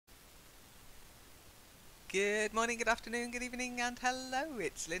Good morning, good afternoon, good evening, and hello.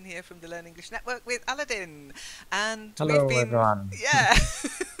 It's Lynn here from the Learn English Network with Aladdin. And we've Hello, been, everyone. yeah,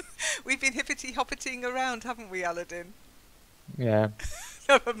 we've been hippity-hoppeting around, haven't we, Aladdin? Yeah,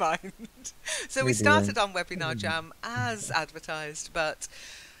 Never mind. So we we're doing. started on Webinar Jam as advertised, but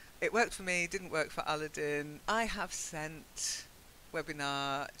it worked for me, didn't work for Aladdin. I have sent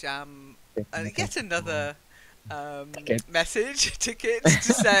Webinar Jam Technical yet another ticket. message ticket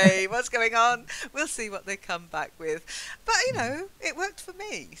to say what's going on. We'll see what they come back with, but it worked for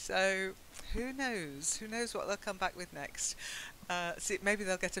me, so who knows what they'll come back with next. See, maybe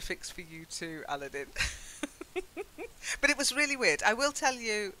they'll get a fix for you too, Aladdin. But it was really weird. I will tell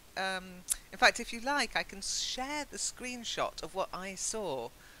you, in fact, if you like, I can share the screenshot of what I saw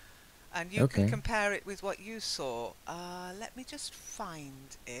and you can Okay. compare it with what you saw. Let me just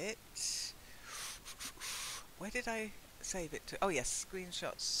find it. Where did I save it to? Oh yes,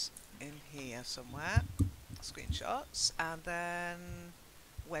 screenshots in here somewhere. Screenshots, and then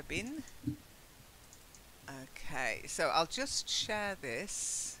webbing. Okay, so I'll just share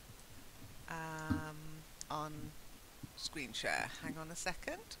this on screen share. Hang on a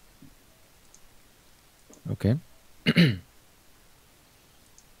second. Okay. Okay.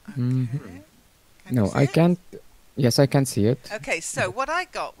 Mhm. Can you No, see I it? can't. Yes, I can see it. Okay, so what I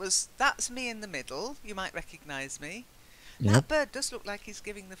got was, that's me in the middle. You might recognize me. Yep. That bird does look like he's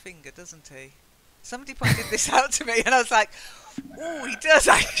giving the finger, doesn't he? Somebody pointed this out to me and I was like, oh, he does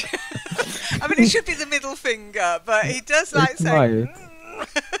actually. I mean, it should be the middle finger, but he does like It's saying, right.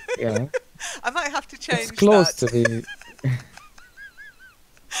 Yeah. I might have to It's change close that. to the.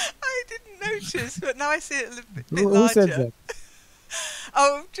 I didn't notice, but now I see it a little bit Who said larger. that?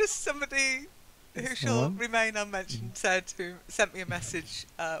 Oh, just somebody who shall Someone? remain unmentioned sent me a message.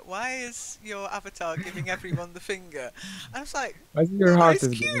 Why is your avatar giving everyone the finger? And I was like, I think your oh, heart it's is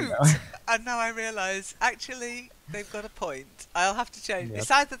beating now. cute. And now I realise, actually, they've got a point. I'll have to change. Yep.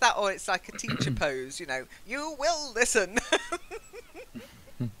 It's either that or it's like a teacher pose, You will listen.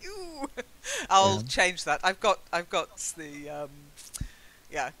 You. I'll Yeah. change that. I've got the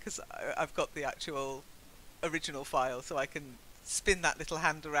because I've got the actual original file, so I can spin that little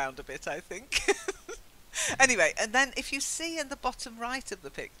hand around a bit, I think. Anyway, and then if you see in the bottom right of the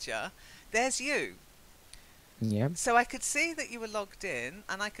picture, there's you. Yep. So I could see that you were logged in,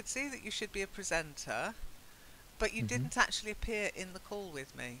 and I could see that you should be a presenter, but you didn't actually appear in the call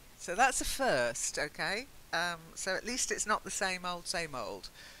with me. So that's a first, okay? So at least it's not the same old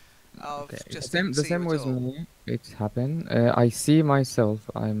of Okay. just The didn't see same you at with all. me. It happened. I see myself.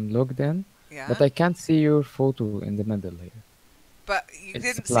 I'm logged in, but Yeah? I can't see your photo in the middle here. But you It's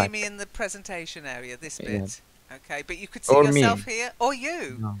didn't see me black. in the presentation area, this Yeah. bit. Okay, but you could see Or yourself me. here, or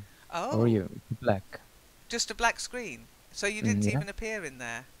you. No. Or Oh, you. It's black. just a black screen. So you didn't Yeah. even appear in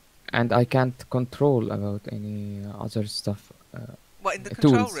there. And I can't control about any other stuff. What, in the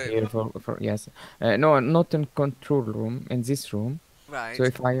control Tools here room? for yes. No, not in control room. In this room. So Right.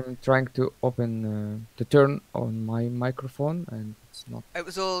 if I am trying to open to turn on my microphone and it's not It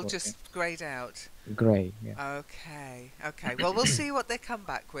was all working. just greyed out. Gray. Yeah. Okay, okay. Well, we'll see what they come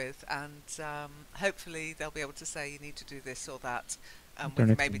back with, and hopefully they'll be able to say you need to do this or that, and we can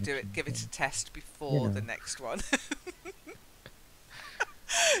Internet maybe connection. give it Yeah. a test before You the know. next one.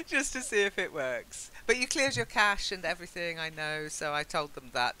 Just to see if it works. But you cleared your cache and everything, I know, so I told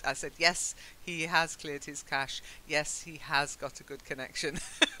them that. I said, yes, he has cleared his cache. Yes, he has got a good connection.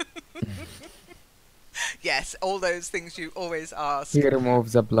 Yes, all those things you always ask. He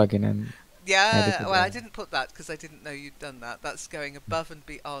removed the plugin and added Yeah, it well, I there. didn't put that because I didn't know you'd done that. That's going above and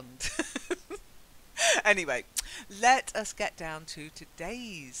beyond. Anyway, let us get down to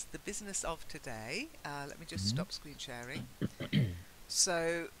the business of today. Let me just stop screen sharing.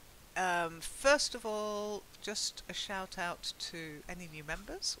 So, first of all, just a shout out to any new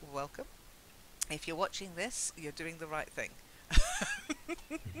members. Welcome. If you're watching this, you're doing the right thing.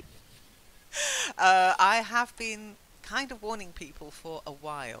 I have been kind of warning people for a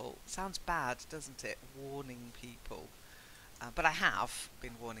while. Sounds bad, doesn't it? Warning people. But I have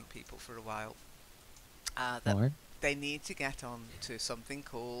been warning people for a while that Why? they need to get on to something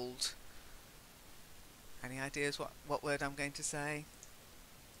called... Any ideas what word I'm going to say?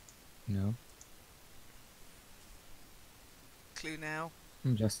 No. Clue now?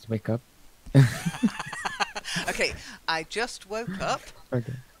 Just wake up. Okay, I just woke up.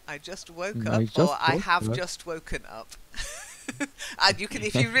 Okay. I just woke I up, just or I woke have up. just woken up. And you can,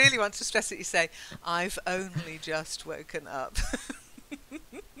 if you really want to stress it, you say, I've only just woken up.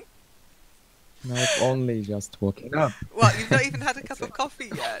 No, I've only just woken up. What, you've not even had a That's cup of it.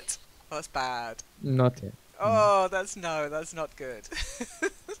 coffee yet? Oh, that's bad. Not yet. Oh, that's not good.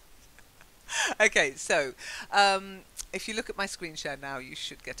 Okay, so if you look at my screen share now, you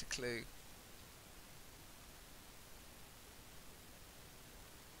should get a clue.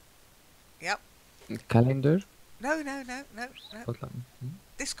 Yep. Calendar. No, no, no, no, no. Outline.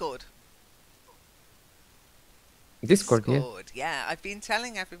 Discord. Discord. Yeah. Discord. Yeah, I've been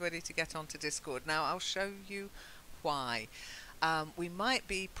telling everybody to get onto Discord. Now I'll show you why. We might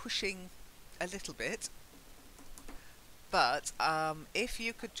be pushing a little bit, but if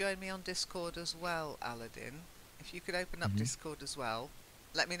you could join me on Discord as well, Aladdin, if you could open up Discord as well,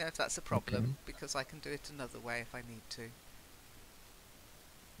 let me know if that's a problem, Okay. because I can do it another way if I need to.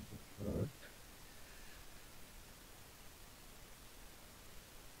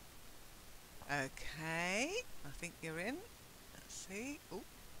 Okay, I think you're in. Let's see. Oh,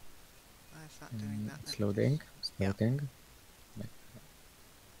 why is that doing that? It's loading. It's Yeah. loading.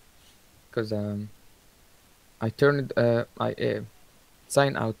 Because I turned I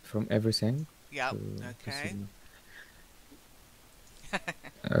sign out from everything. Yeah. to Okay.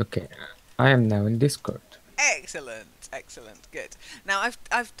 Okay. I am now in Discord. Excellent, excellent, good. Now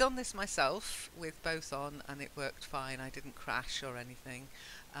I've done this myself with both on, and it worked fine. I didn't crash or anything,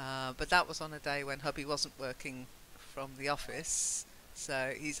 but that was on a day when hubby wasn't working from the office,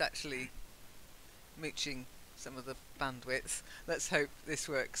 so he's actually mooching some of the bandwidth. Let's hope this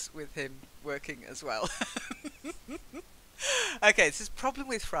works with him working as well. Okay, this is a problem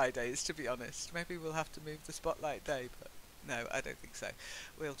with Fridays, to be honest. Maybe we'll have to move the spotlight day, but no, I don't think so.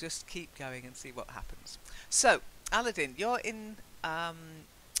 We'll just keep going and see what happens. So, Aladdin, you're in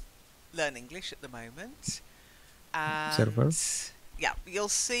Learn English at the moment. And Server. yeah, you'll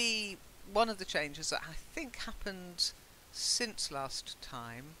see one of the changes that I think happened since last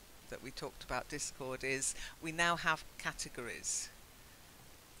time that we talked about Discord is we now have categories.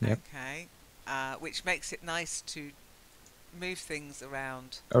 Yep. Okay, which makes it nice to move things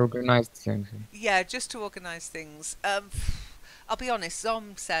around. Organized things. Yeah, just to organise things. I'll be honest,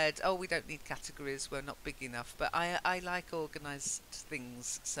 Zom said, oh, we don't need categories, we're not big enough. But I like organised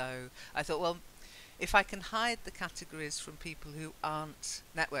things, so I thought, well, if I can hide the categories from people who aren't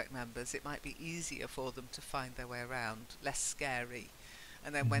network members, it might be easier for them to find their way around, less scary.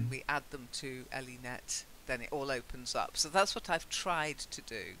 And then when we add them to EliNet, then it all opens up. So that's what I've tried to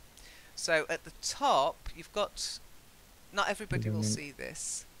do. So at the top, you've got... Not everybody will see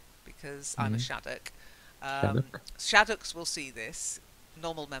this because I'm a Shaddock. Shaddocks will see this,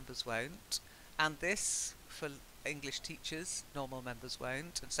 normal members won't. And this, for English teachers, normal members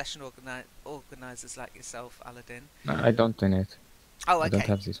won't. And session organisers like yourself, Aladdin. No, I don't in it. Oh, okay. I don't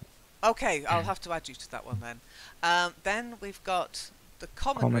have this one. Okay, I'll have to add you to that one then. Then we've got the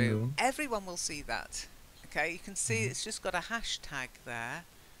common room. Everyone will see that. Okay, you can see it's just got a hashtag there,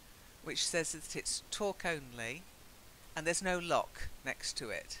 which says that it's talk only. And there's no lock next to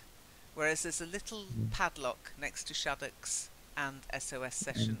it, whereas there's a little padlock next to Shaddocks and SOS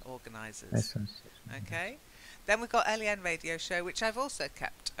Session Organisers. Okay, then we've got LEN Radio Show, which I've also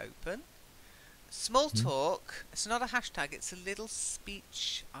kept open. Small Talk, it's not a hashtag, it's a little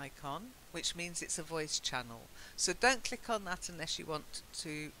speech icon, which means it's a voice channel. So don't click on that unless you want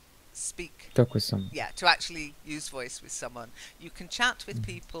to speak. Talk with someone. Yeah, to actually use voice with someone. You can chat with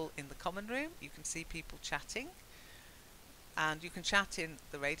people in the common room, you can see people chatting. And you can chat in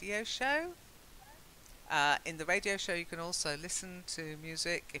the radio show. In the radio show, you can also listen to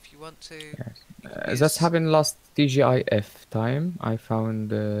music if you want to. Yes. That's happened last TGIF time. I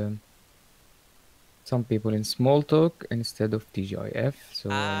found some people in small talk instead of TGIF. So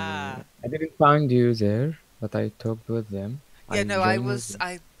I didn't find you there, but I talked with them. Yeah, no,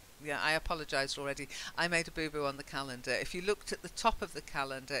 I apologised already. I made a boo-boo on the calendar. If you looked at the top of the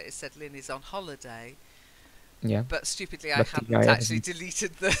calendar, it said Lynn is on holiday. Yeah. But stupidly, I hadn't actually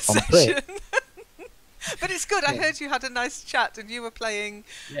deleted the session. But it's good. I heard you had a nice chat and you were playing,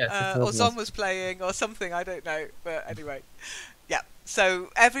 or Zom was playing, or something. I don't know. But anyway, yeah.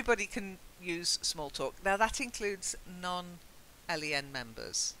 So everybody can use small talk. Now that includes non-LEN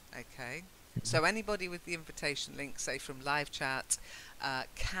members. Okay. So anybody with the invitation link, say from live chat,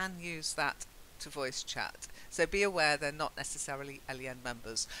 can use that to voice chat. So be aware they're not necessarily LEN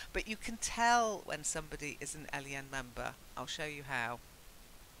members, but you can tell when somebody is an LEN member. I'll show you how.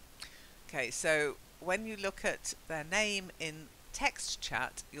 Okay, so when you look at their name in text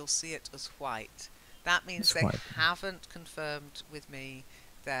chat, you'll see it as white. That means they haven't confirmed with me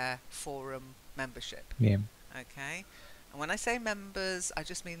their forum membership. Yeah. Okay, and when I say members, I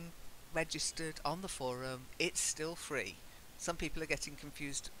just mean registered on the forum. It's still free. Some people are getting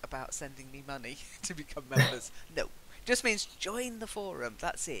confused about sending me money to become members. No, just means join the forum,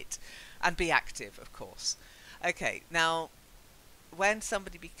 that's it. And be active, of course. Okay, now, when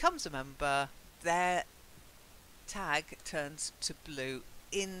somebody becomes a member, their tag turns to blue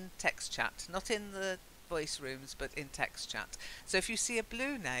in text chat, not in the voice rooms, but in text chat. So if you see a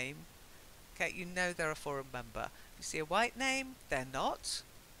blue name, okay, you know they're a forum member. If you see a white name, they're not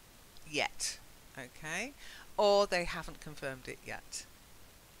yet, okay, or they haven't confirmed it yet.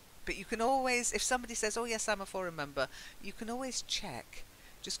 But you can always, if somebody says, oh yes, I'm a forum member, you can always check.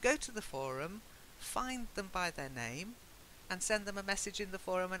 Just go to the forum, find them by their name, and send them a message in the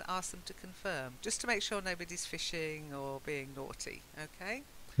forum and ask them to confirm, just to make sure nobody's phishing or being naughty, okay?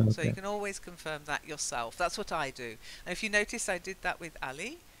 So you can always confirm that yourself. That's what I do. And if you notice, I did that with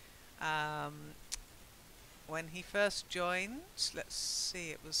Ali. When he first joined, let's see,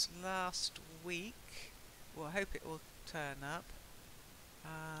 it was last week. Well, I hope it will turn up.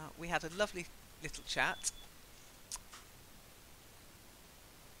 We had a lovely little chat.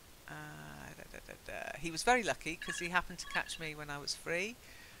 He was very lucky because he happened to catch me when I was free,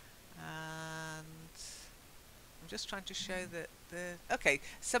 and I'm just trying to show that okay,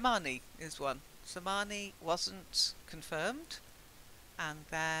 Samani is one. Samani wasn't confirmed, and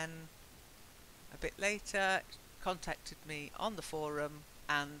then a bit later contacted me on the forum,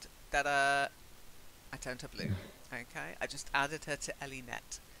 and I turned her blue. Okay, I just added her to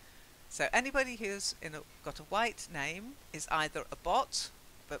EliNet. So anybody who's got a white name is either a bot,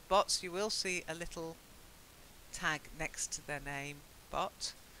 but bots, you will see a little tag next to their name,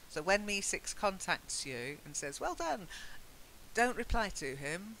 bot. So when Me6 contacts you and says, well done, don't reply to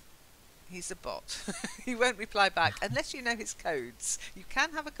him. He's a bot. He won't reply back unless you know his codes. You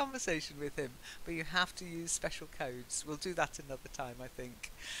can have a conversation with him, but you have to use special codes. We'll do that another time, I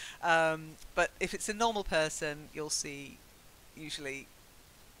think. But if it's a normal person, you'll see usually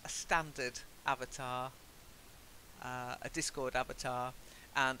a standard avatar, a Discord avatar,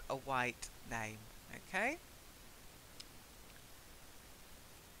 and a white name. Okay?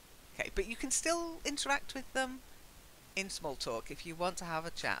 Okay, but you can still interact with them in small talk if you want to have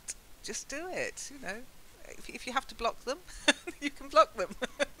a chat. Just do it, you know. If you have to block them, you can block them.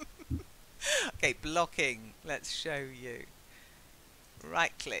 Okay, blocking. Let's show you.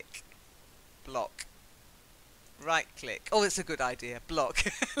 Right click. Block. Right click. Oh, it's a good idea. Block.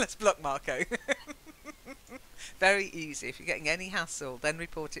 Let's block Marco. Very easy. If you're getting any hassle, then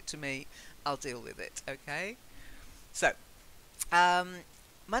report it to me. I'll deal with it, okay? So,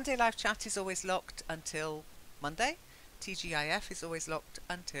 Monday live chat is always locked until Monday. TGIF is always locked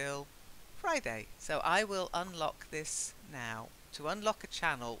until Friday. So I will unlock this now. To unlock a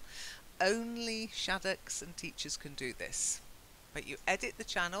channel, only Shaddocks and teachers can do this. But you edit the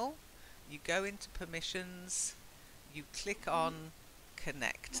channel, you go into permissions, you click on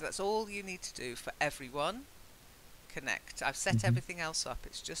connect. That's all you need to do for everyone. Connect. I've set everything else up.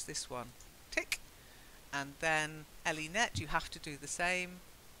 It's just this one. Tick. And then EliNet, you have to do the same.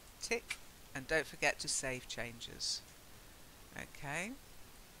 Tick. And don't forget to save changes. Okay.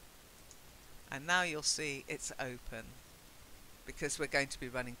 And now you'll see it's open because we're going to be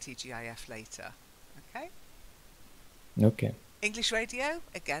running TGIF later. Okay. Okay. English radio,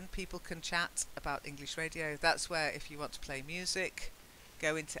 again, people can chat about English radio. That's where, if you want to play music,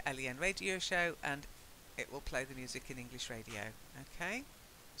 go into LEN Radio Show and it will play the music in English radio. Okay,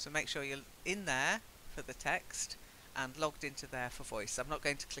 so make sure you're in there for the text and logged into there for voice. I'm not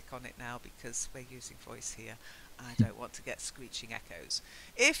going to click on it now because we're using voice here. I don't want to get screeching echoes.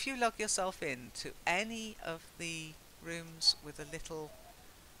 If you log yourself in to any of the rooms with a little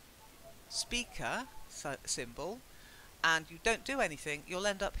speaker symbol, and you don't do anything, you'll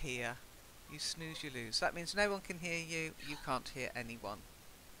end up here. You snooze, you lose. That means no one can hear you, you can't hear anyone.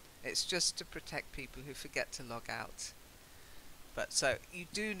 It's just to protect people who forget to log out. But so you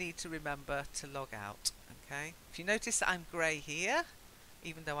do need to remember to log out, okay? If you notice that I'm grey here,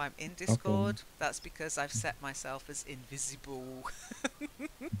 even though I'm in Discord, that's because I've set myself as invisible.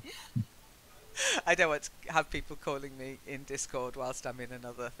 I don't want to have people calling me in Discord whilst I'm in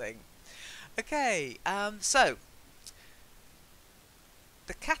another thing. Okay, so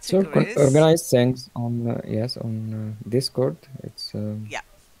the categories. So organize things on on Discord. Yeah,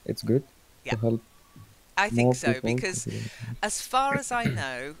 it's good to help. I think so, because as far as I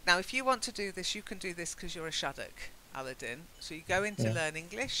know, now if you want to do this, you can do this because you're a Shadok, Aladdin. So you go into Learn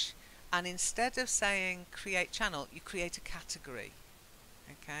English, and instead of saying create channel, you create a category.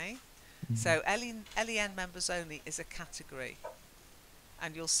 Okay, so LEN members only is a category,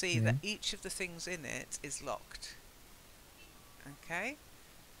 and you'll see that each of the things in it is locked. Okay,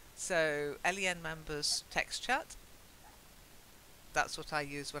 so LEN members text chat. That's what I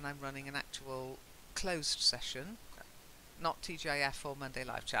use when I'm running an actual closed session, not TGIF or Monday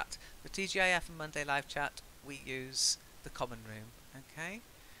live chat. For TGIF and Monday live chat, we use the common room. Okay,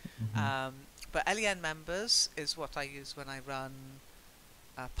 But LEN members is what I use when I run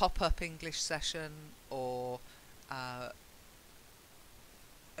a pop-up English session, or an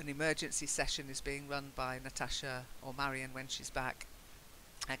emergency session is being run by Natasha or Marion when she's back.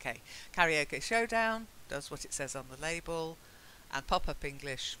 Okay, Karaoke Showdown does what it says on the label, and Pop-Up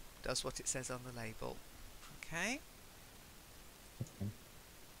English does what it says on the label. Okay.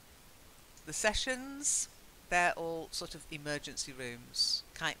 The sessions, they're all sort of emergency rooms.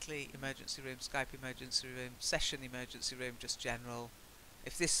 Kitely emergency room, Skype emergency room, session emergency room, just general.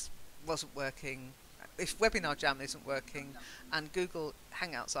 If this wasn't working, if Webinar Jam isn't working and Google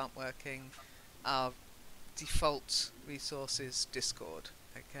Hangouts aren't working, our default resource is Discord.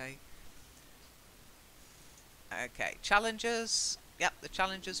 Okay. Okay, challenges. Yep, the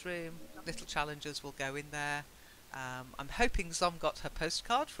challenges room. Little challenges will go in there. I'm hoping Zom got her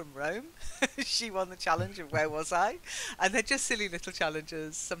postcard from Rome. She won the challenge of Where Was I? And they're just silly little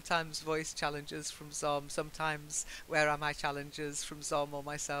challenges. Sometimes voice challenges from Zom. Sometimes Where Am I challenges from Zom or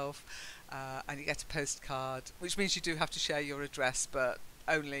myself. And you get a postcard, which means you do have to share your address, but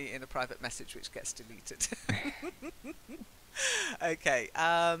only in a private message, which gets deleted. Okay.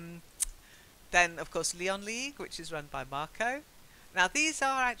 Then, of course, Leon League, which is run by Marco. Now, these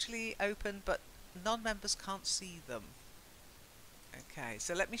are actually open, but non-members can't see them. Okay,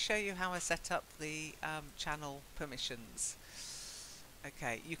 so let me show you how I set up the channel permissions.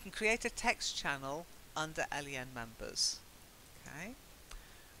 Okay, you can create a text channel under LEN members. Okay.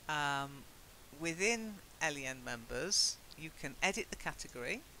 Within LEN members, you can edit the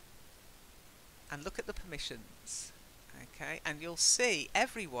category and look at the permissions. Okay, and you'll see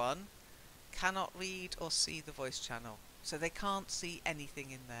everyone cannot read or see the voice channel, so they can't see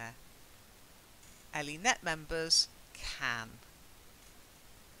anything in there. LENet members can.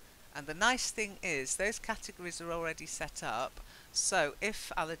 And the nice thing is those categories are already set up, so if,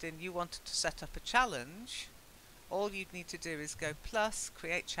 Aladdin, you wanted to set up a challenge, all you'd need to do is go plus,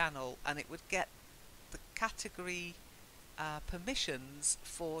 create channel, and it would get the category permissions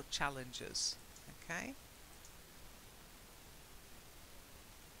for challenges. Okay?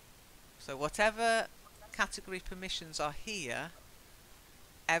 So whatever category permissions are here,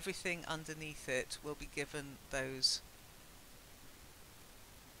 everything underneath it will be given those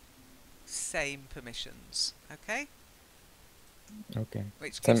same permissions. Okay? Okay.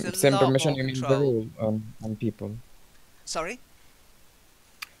 Which gives a Same lot permission, more you mean the control. rule on people? Sorry?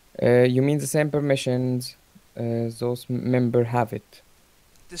 You mean the same permissions those member have it?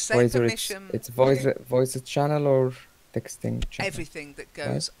 The same Whether permission, it's voice channel or texting channel. everything that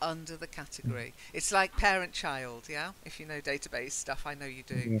goes under the category. It's like parent-child, yeah? If you know database stuff, I know you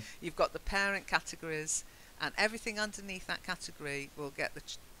do. Yeah. You've got the parent categories, and everything underneath that category will get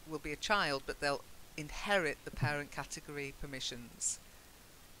will be a child, but they'll inherit the parent category permissions.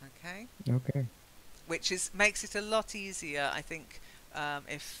 Okay? Okay. Which makes it a lot easier, I think,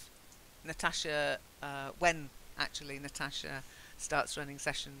 if Natasha, when actually Natasha starts running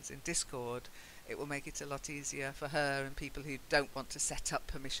sessions in Discord, it will make it a lot easier for her and people who don't want to set up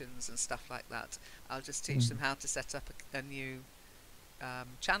permissions and stuff like that. I'll just teach them how to set up a new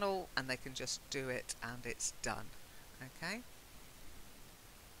channel, and they can just do it and it's done. Okay?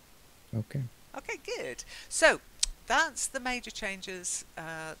 Okay. Okay, good. So that's the major changes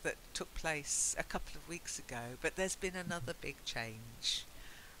that took place a couple of weeks ago, but there's been another big change,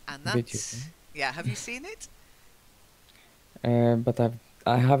 and that's have you seen it? But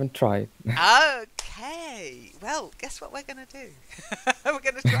I haven't tried. Okay, well, guess what we're going to do? We're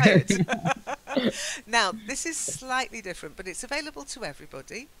going to try it. Now, this is slightly different, but it's available to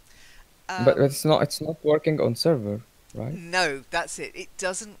everybody. But it's not working on server, right? No, that's it. It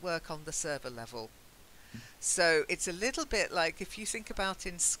doesn't work on the server level. So it's a little bit like if you think about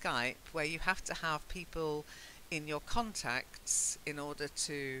in Skype, where you have to have people in your contacts in order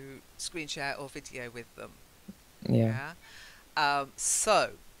to screen share or video with them. Yeah. But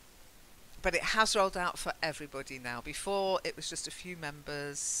it has rolled out for everybody now. Before, it was just a few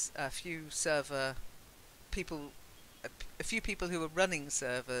members, a few server people, a few people who were running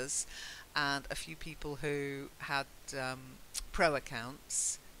servers, and a few people who had pro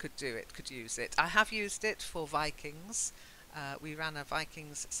accounts could use it. I have used it for Vikings. We ran a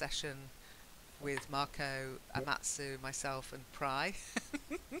Vikings session with Marco, Amatsu, myself, and Pry.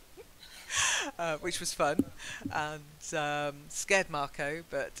 Which was fun, and scared Marco,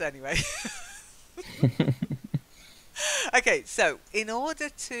 but anyway. Okay, so in order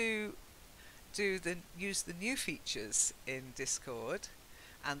to use the new features in Discord,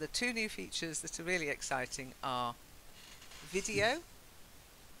 and the two new features that are really exciting are video.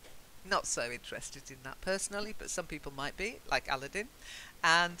 Not so interested in that personally, but some people might be, like Aladdin,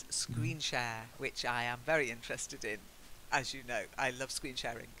 and screen share, which I am very interested in. As you know, I love screen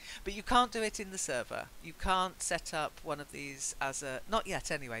sharing. But you can't do it in the server. You can't set up one of these as a... Not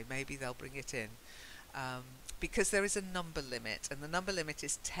yet anyway, maybe they'll bring it in. Um, because there is a number limit, and the number limit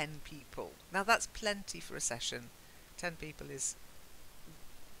is 10 people. Now that's plenty for a session. 10 people is...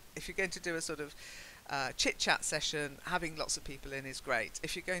 If you're going to do a sort of chit-chat session, having lots of people in is great.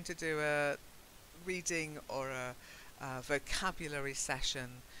 If you're going to do a reading or a vocabulary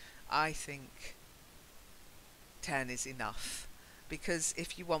session, I think 10 is enough, because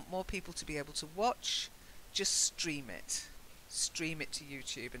if you want more people to be able to watch, just stream it to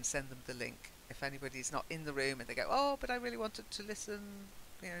YouTube and send them the link. If anybody's not in the room and they go, oh, but I really wanted to listen,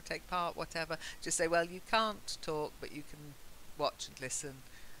 take part, whatever, just say, well, you can't talk, but you can watch and listen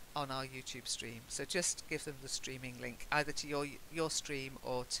on our YouTube stream. So just give them the streaming link, either to your stream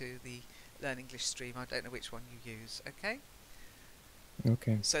or to the Learn English stream. I don't know which one you use. Okay.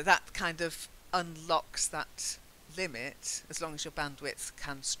 So that kind of unlocks that limit, as long as your bandwidth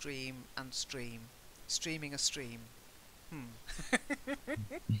can stream and stream. Streaming a stream.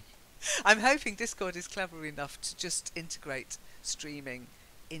 I'm hoping Discord is clever enough to just integrate streaming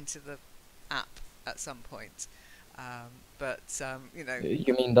into the app at some point.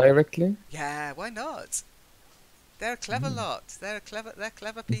 You mean directly? Yeah, why not? They're a clever lot. They're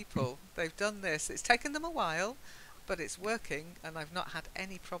clever people. They've done this. It's taken them a while, but it's working, and I've not had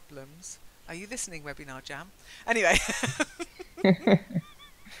any problems. Are you listening, Webinar Jam? Anyway.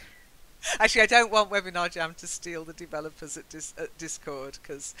 Actually, I don't want Webinar Jam to steal the developers at Discord,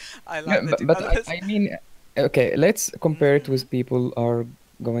 because I like the developers. But I mean, okay, let's compare it with people are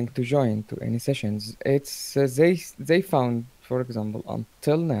going to join to any sessions. It's they found, for example,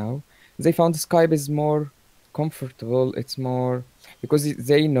 until now, they found Skype is more comfortable. It's more because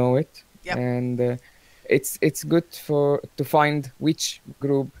they know it, and it's good to find which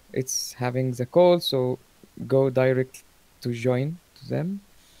group it's having the call, so go direct to join to them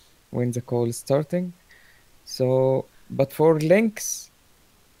when the call is starting. So, but for links,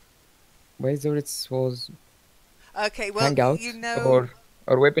 whether it was Hangout or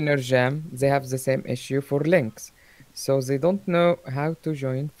Webinar Jam, they have the same issue for links. So they don't know how to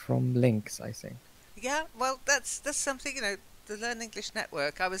join from links, I think. Yeah, well, that's something, the Learn English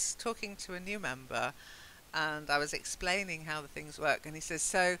Network. I was talking to a new member, and I was explaining how the things work, and he says,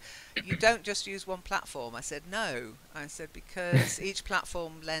 so you don't just use one platform? I said, no. I said, because each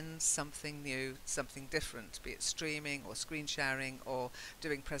platform lends something new, something different, be it streaming or screen sharing or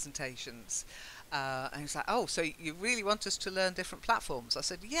doing presentations. And he was like, oh, so you really want us to learn different platforms? I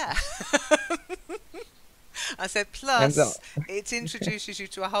said, yeah. I said, plus it introduces you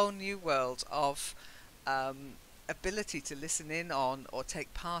to a whole new world of ability to listen in on or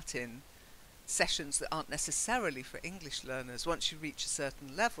take part in sessions that aren't necessarily for English learners. Once you reach a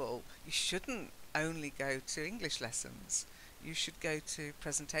certain level, you shouldn't only go to English lessons. You should go to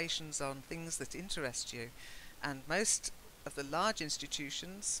presentations on things that interest you. And most of the large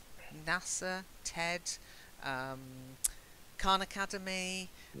institutions, NASA, TED, Khan Academy,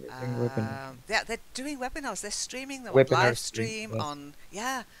 they're doing webinars. They're streaming them on live stream, on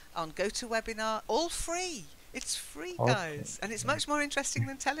GoToWebinar, all free. It's free, guys, and it's much more interesting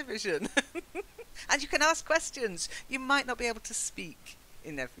than television. And you can ask questions. You might not be able to speak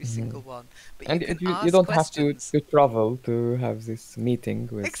in every single one, but you can ask you don't questions. have to travel to have this meeting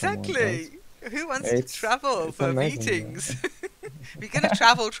with someone else. Who wants to travel for meetings? If you're going to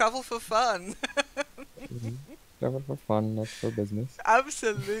travel for fun. Travel for fun, not for business.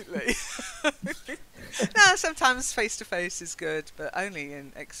 Absolutely. No, sometimes face-to-face is good, but only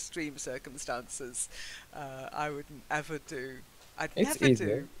in extreme circumstances. I wouldn't ever do... I'd never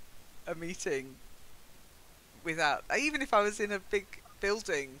do a meeting without... Even if I was in a big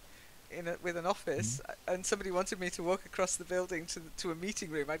building with an office and somebody wanted me to walk across the building to a meeting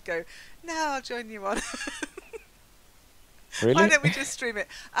room, I'd go, no, I'll join you on. Really? Why don't we just stream it?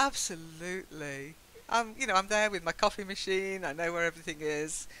 Absolutely. I'm there with my coffee machine. I know where everything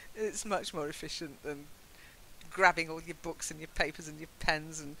is. It's much more efficient than grabbing all your books and your papers and your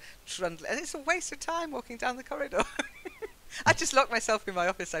pens and trundling. And it's a waste of time walking down the corridor. I'd just lock myself in my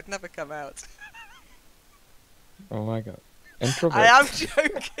office. I'd never come out. Oh my God. Introvert. I am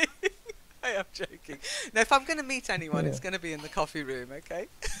joking. I am joking. Now, if I'm going to meet anyone, it's going to be in the coffee room, okay?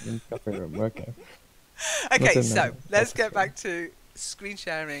 In the coffee room, okay. Okay, so let's get back to screen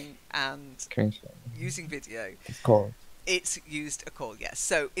sharing and using video. It's used a call, yes.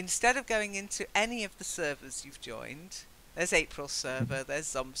 So instead of going into any of the servers you've joined, there's April's server, there's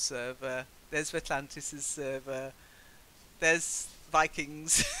Zom's server, there's Atlantis' server, there's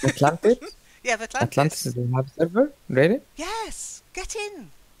Vikings. Atlantis? Yeah, of Atlantis Atlantis. doesn't have a server? Really? Yes, get in.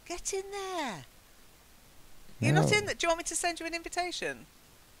 Get in there. You're not in. No. Do you want me to send you an invitation?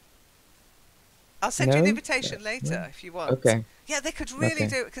 I'll send you an No? invitation No. later if you want. Okay. Yeah, they could really Okay.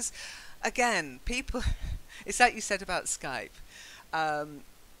 do it because, again, people. It's like you said about Skype. Um,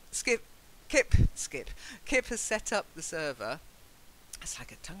 Skip, Kip has set up the server. It's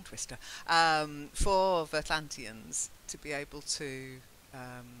like a tongue twister for Vertlantians to be able to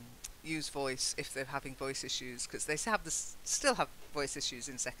use voice if they're having voice issues, because they still have voice issues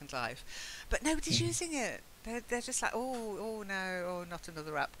in Second Life, but nobody's Mhm. using it. They're just like, oh no, oh, not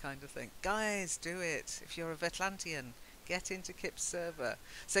another app kind of thing. Guys, do it. If you're a Vertlantian, get into Kip's server.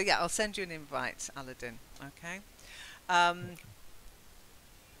 So yeah, I'll send you an invite, Aladdin. Okay. Um,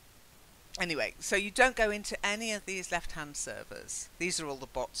 Anyway, so you don't go into any of these left-hand servers. These are all the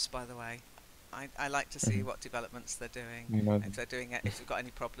bots, by the way. I like to see Mhm. what developments they're doing. I know If them. they're doing it, if they've got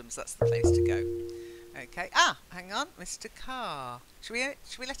any problems, that's the place to go. Okay. Ah, hang on, Mr. Carr. Should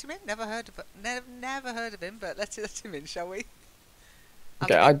we let him in? Never heard of him, but let's let him in, shall we?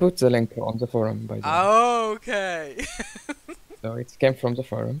 Okay, Aladdin. I put the link on the forum, by the way. Okay. So it came from the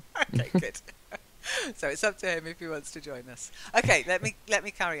forum. Okay, good. So it's up to him if he wants to join us. Okay, let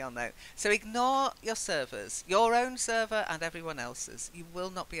me carry on though. So ignore your servers, your own server and everyone else's. You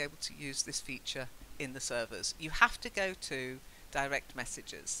will not be able to use this feature in the servers. You have to go to direct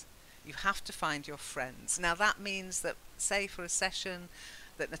messages. You have to find your friends. Now that means that, say for a session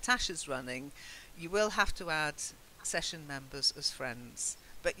that Natasha's running, you will have to add session members as friends,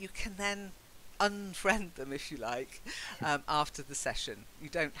 but you can then unfriend them if you like after the session. You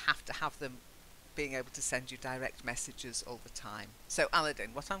don't have to have them being able to send you direct messages all the time. So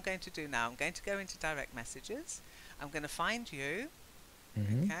Aladdin, what I'm going to do now, I'm going to go into direct messages. I'm going to find you,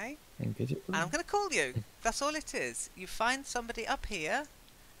 Mm-hmm. okay? Beautiful. And I'm going to call you. That's all it is. You find somebody up here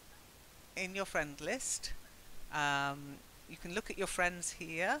in your friend list. You can look at your friends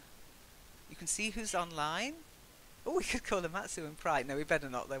here. You can see who's online. Oh, we could call them Matsu and Pride. No, we better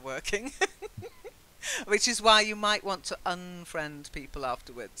not. They're working. Which is why you might want to unfriend people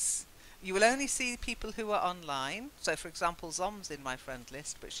afterwards. You will only see people who are online. So, for example, Zom's in my friend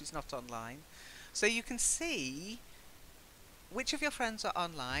list, but she's not online. So you can see which of your friends are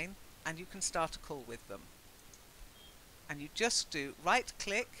online, and you can start a call with them. And you just do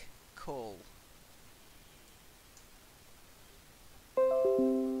right-click, call.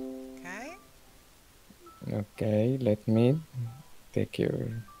 Okay? Okay, let me take your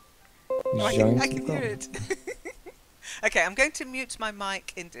Oh, join I to can call. hear it. Okay, I'm going to mute my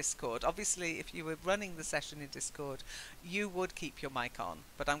mic in Discord. Obviously, if you were running the session in Discord, you would keep your mic on,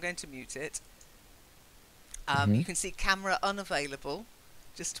 but I'm going to mute it. Mm-hmm. You can see camera unavailable,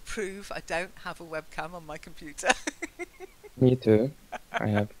 just to prove I don't have a webcam on my computer. Me too. I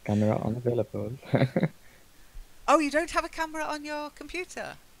have camera unavailable. Oh, you don't have a camera on your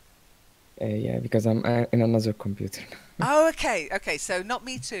computer? Yeah, because I'm in another computer. Oh, okay, okay, so not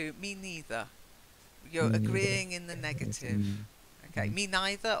me too, me neither. You're Me neither. agreeing in the It's negative. me. Okay, me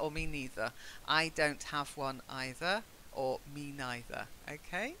neither or me neither. I don't have one either, or me neither.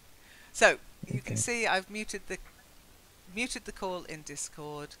 Okay? So, you can Okay. see I've muted the call in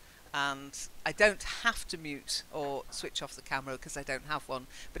Discord, and I don't have to mute or switch off the camera because I don't have one.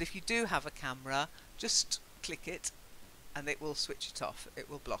 But if you do have a camera, just click it and it will switch it off. It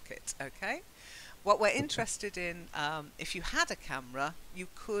will block it. Okay? What we're interested in, if you had a camera, you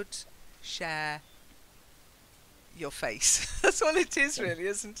could share your face. That's all it is really,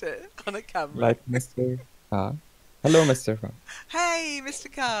 isn't it? On a camera. Like Mr. Ah. Hello, Mr. Fa. Hey, Mr.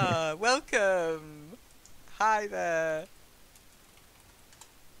 Carr, welcome. Hi there.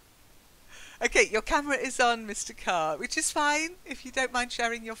 Okay, your camera is on, Mr. Carr, which is fine if you don't mind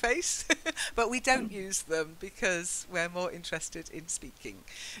sharing your face, but we don't use them because we're more interested in speaking.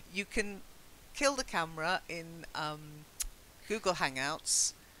 You can kill the camera in Google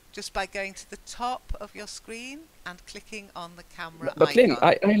Hangouts just by going to the top of your screen and clicking on the camera But Lynn,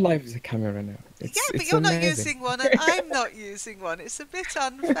 icon. I live the camera now. Yeah, but It's you're not amazing. using one and I'm not using one. It's a bit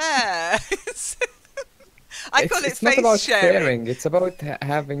unfair. I call it It's not face about sharing. It's about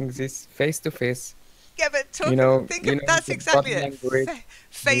having this face-to-face. Yeah, but think You of know that's the exactly body it. language, the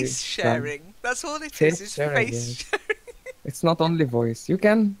Face sound. sharing. That's all it Face is sharing, face yes. sharing. It's not only voice. I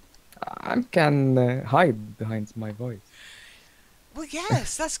can hide behind my voice. Well,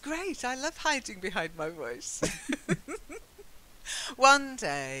 yes, that's great. I love hiding behind my voice. One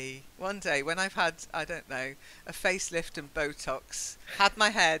day, when I've had, I don't know, a facelift and Botox, had my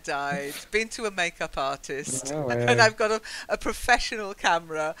hair dyed, been to a makeup artist, No and way. I've got a professional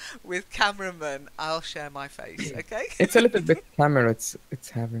camera with cameraman, I'll share my face, okay? It's a little bit camera. It's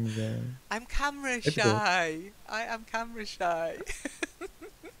having the. I'm camera It's good. shy. I am camera shy.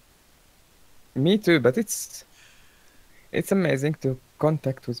 Me too, but it's amazing to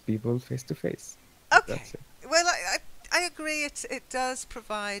contact with people face to face. Okay. That's it. Well, I agree it does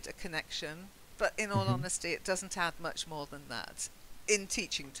provide a connection, but in all Hmm. honesty, it doesn't add much more than that in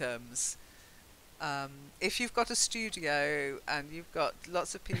teaching terms. If you've got a studio and you've got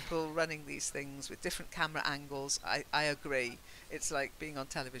lots of people running these things with different camera angles, I agree. It's like being on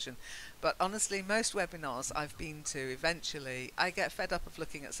television. But honestly, most webinars I've been to, eventually, I get fed up of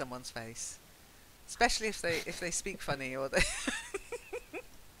looking at someone's face, especially if they speak funny or they.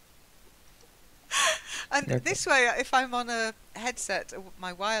 And Okay. this way, if I'm on a headset,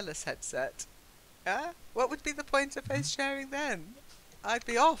 my wireless headset, what would be the point of face sharing then? I'd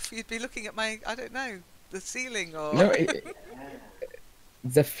be off. You'd be looking at my, I don't know, the ceiling or. No,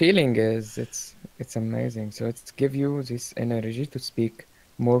 the feeling is it's amazing. So it's give you this energy to speak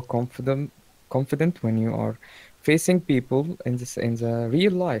more confident when you are facing people in the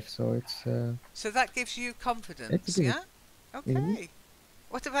real life. So So that gives you it's confidence, good. yeah? Hmm. Okay.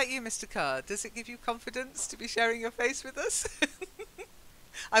 What about you, Mr. Carr? Does it give you confidence to be sharing your face with us?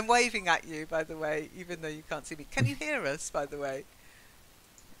 I'm waving at you, by the way, even though you can't see me. Can you hear us, by the way?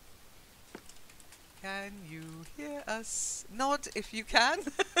 Can you hear us? Nod if you can.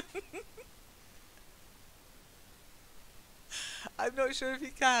 I'm not sure if he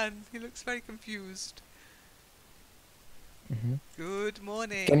can. He looks very confused. Hmm. Good Can you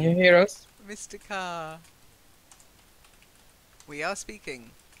morning, hear us? Mr. Carr. We are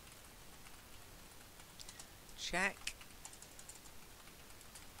speaking. Check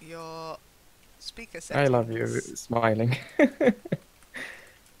your speaker I love you settings smiling.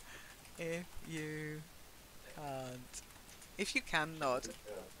 if you can't. If you can, nod.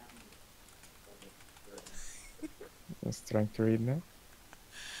 Just trying to read now.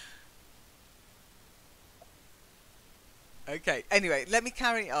 Okay, anyway, let me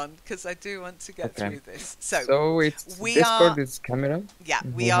carry on because I do want to get Okay. through this. So, So it's we are, Discord is camera. yeah,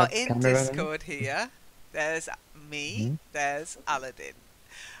 we We are have in camera now. Discord here. There's me, Hmm. there's Aladdin.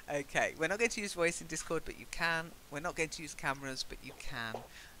 Okay, we're not going to use voice in Discord, but you can. We're not going to use cameras, but you can.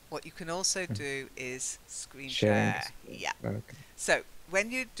 What you can also do is screen Sharing share. this. Yeah. Okay. So,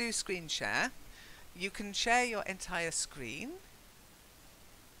 when you do screen share, you can share your entire screen,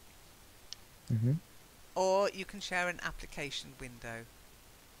 Hmm. or you can share an application window.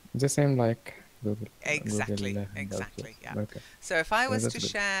 The same like Google Exactly, Hangouts. Yes. exactly, yeah. Okay. So if I So was that's to good.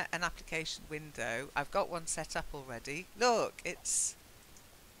 share an application window, I've got one set up already. Look, it's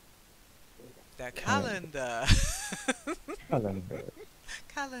the Calendar. calendar.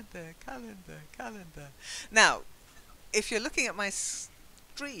 Calendar. Calendar. Now, if you're looking at my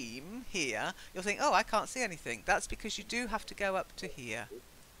stream here, you'll think, oh, I can't see anything. That's because you do have to go up to here.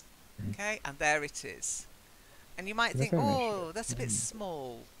 Okay, and there it is. And you might That's think, an issue. oh, that's a bit Mhm.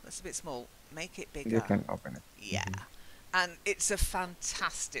 small. That's a bit small. Make it You bigger. can open it. Yeah. Hmm. And it's a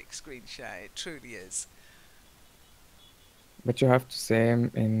fantastic screen share. It truly is. But you have to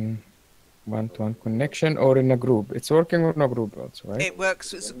same in one-to-one connection or in a group. It's working on a group also, right? It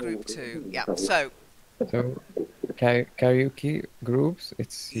works as a group too. Yeah. So, So karaoke groups,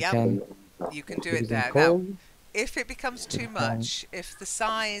 it's you yep, can you can do it use in there. Now, call. if it becomes You too can. much, if the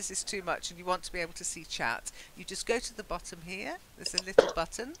size is too much and you want to be able to see chat, you just go to the bottom here. There's a little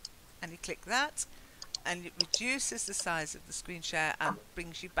button and you click that and it reduces the size of the screen share and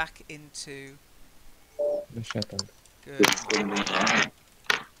brings you back into The shutter. good morning.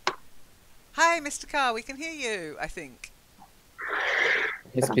 Hi, Mr. Carr, we can hear you, I think.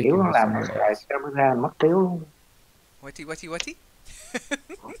 He's Thằng Hiếu speaking nó with làm someone lại else. camera mất tiêu luôn. What?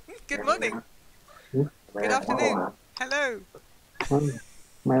 Good morning. Ừ, Good afternoon. Hello.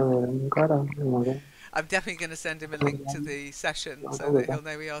 mai không có đâu nhưng mà I'm definitely going to send him a link to the session so that he'll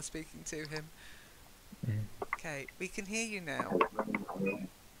know we are speaking to him. Mhm. Okay, we can hear you now.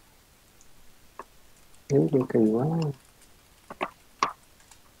 Hiếu đi kỳ quá.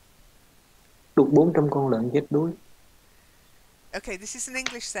 Đục 400 con lợn chết đuối. Okay, this is an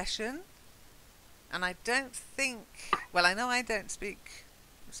English session, and I don't think. Well, I know I don't speak.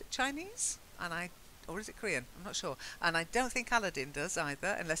 Was it Chinese? Or is it Korean? I'm not sure. And I don't think Aladdin does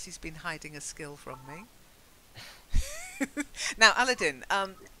either, unless he's been hiding a skill from me. Now, Aladdin,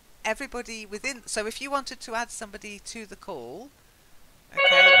 everybody within. So, if you wanted to add somebody to the call,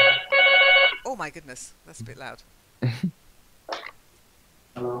 okay. Oh my goodness, that's a bit loud.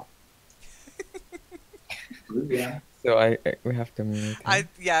 So we have to mute him.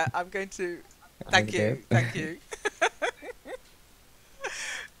 I'm going to. Like that. Thank you.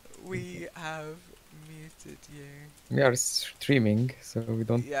 We have muted you. We are streaming, so we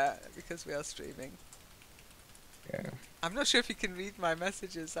don't. Yeah, because we are streaming. Yeah. I'm not sure if you can read my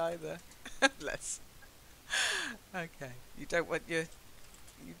messages either. Let's. Okay. You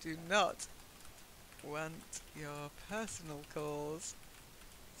do not want your personal calls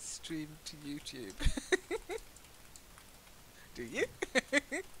streamed to YouTube. Do you?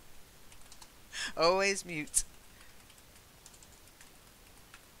 Always mute.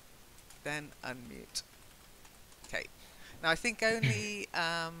 Then unmute. Okay. Now I think only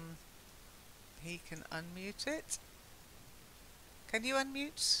he can unmute it. Can you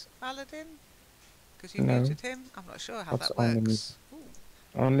unmute Aladdin? Because you No. muted him? I'm not sure how It's that only works.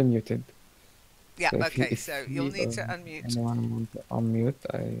 Only muted. Yeah, So okay, so you'll need to unmute. Anyone want to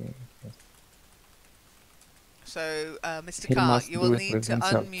unmute, So, Mr. He Carr, must you do will it need with to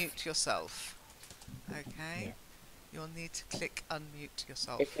himself. unmute yourself. Okay? Yeah. You'll need to click unmute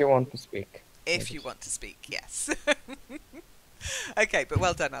yourself. If you want to speak. If you want to speak, yes. Okay, but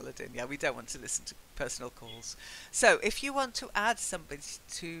well done, Aladdin. Yeah, we don't want to listen to personal calls. So, if you want to add somebody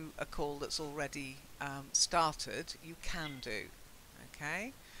to a call that's already started, you can do.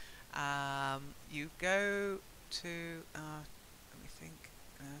 Okay? You go to, let me think,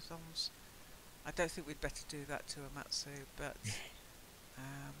 I don't think we'd better do that to Amatsu, but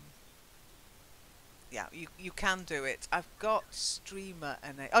yeah, you can do it. I've got Streamer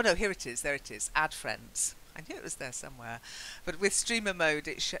and oh no, here it is. There it is. Add friends. I knew it was there somewhere, but with Streamer mode,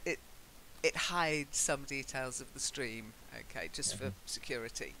 it hides some details of the stream. Okay, just for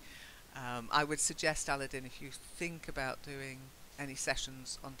security. I would suggest, Aladdin, if you think about doing any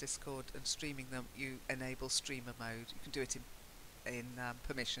sessions on Discord and streaming them, you enable Streamer mode. You can do it in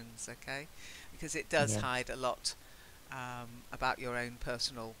permissions, okay? Because it does hide a lot about your own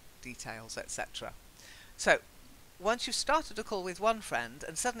personal details, etc. So, once you've started a call with one friend,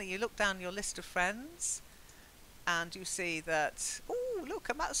 and suddenly you look down your list of friends, and you see that, oh, look,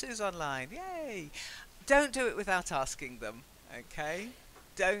 Amatsu's online, yay! Don't do it without asking them, okay?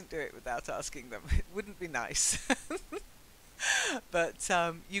 Don't do it without asking them. It wouldn't be nice. But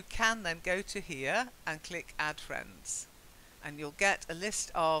you can then go to here and click Add Friends. And you'll get a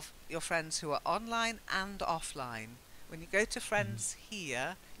list of your friends who are online and offline. When you go to Friends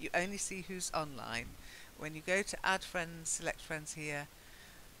here, you only see who's online. When you go to Add Friends, select Friends here,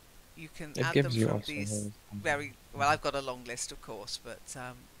 you can add them from these very... Well, I've got a long list, of course,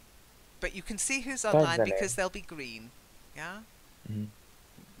 but you can see who's online because they'll be green. Yeah? Mm-hmm.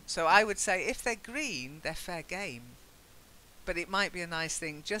 So I would say if they're green, they're fair game. But it might be a nice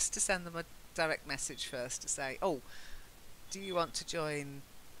thing just to send them a direct message first to say, oh, do you want to join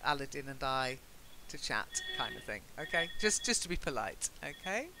Aladdin and I to chat, kind of thing. Okay? Just to be polite.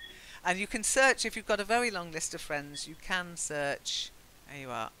 Okay? And you can search, if you've got a very long list of friends, you can search, there you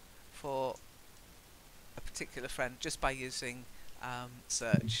are, for a particular friend just by using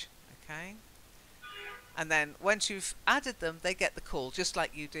search. Okay? And then once you've added them, they get the call, just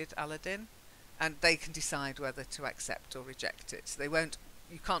like you did, Aladdin, and they can decide whether to accept or reject it. They won't.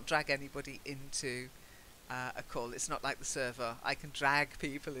 You can't drag anybody into a call. It's not like the server. I can drag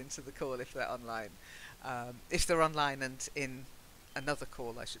people into the call if they're online. If they're online and in another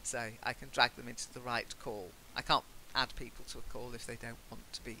call, I should say, I can drag them into the right call. I can't add people to a call if they don't want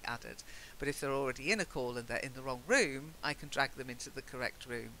to be added. But if they're already in a call and they're in the wrong room, I can drag them into the correct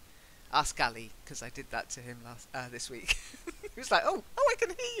room. Ask Ali, because I did that to him this week. He was like, oh, I can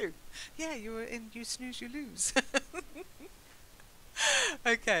hear you. Yeah, you were in You Snooze, You Lose.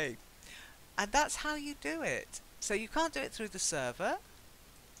 Okay. And that's how you do it. So you can't do it through the server.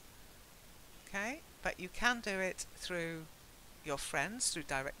 Okay. But you can do it through your friends, through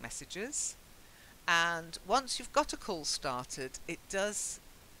direct messages. And once you've got a call started, it does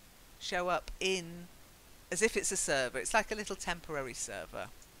show up in as if it's a server. It's like a little temporary server.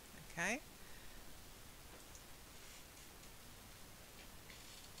 Okay.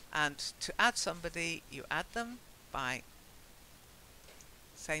 And to add somebody, you add them by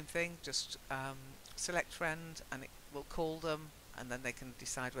same thing, just select friend and it will call them, and then they can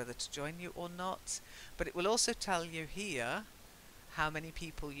decide whether to join you or not. But it will also tell you here how many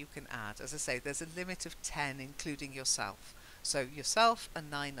people you can add. As I say, there's a limit of 10 including yourself. So yourself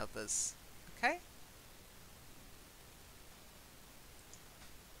and 9 others. Okay?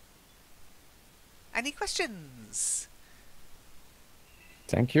 Any questions?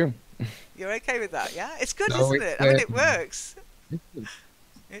 Thank you. You're okay with that, yeah? It's good, No, isn't it? I mean, it works. It's good.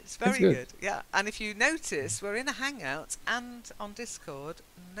 It's very good. good, yeah. And if you notice, we're in a Hangout and on Discord,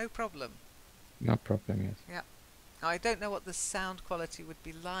 no problem. No problem, yes. Yeah. Now, I don't know what the sound quality would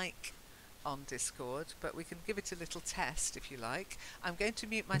be like on Discord, but we can give it a little test if you like. I'm going to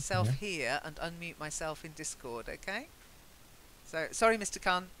mute myself Yeah. here and unmute myself in Discord, okay? So, sorry, Mr.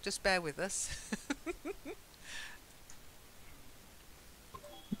 Khan, just bear with us.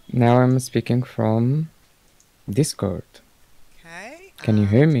 Now I'm speaking from Discord. Okay. Can you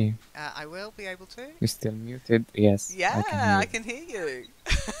hear me? I will be able to. You're still muted? Yes, Yeah, I can hear I you. can hear you.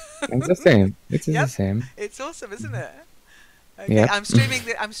 It's the same. It is the Yep, same. it's awesome, isn't it? Okay, Yep.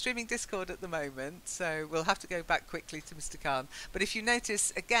 I'm streaming Discord at the moment, so we'll have to go back quickly to Mr. Khan. But if you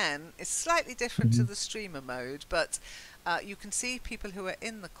notice, again, it's slightly different to Mhm. the streamer mode, but you can see people who are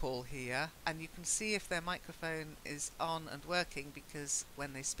in the call here, and you can see if their microphone is on and working, because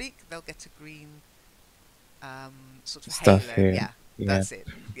when they speak, they'll get a green sort of Stuff halo. here. Yeah, Yeah. that's it.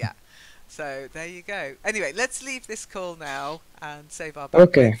 Yeah. So there you go. Anyway, let's leave this call now and save our bandwidth.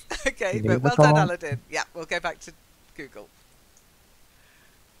 Okay. Okay, Leave but the well done, call. Aladdin. Yeah, we'll go back to Google.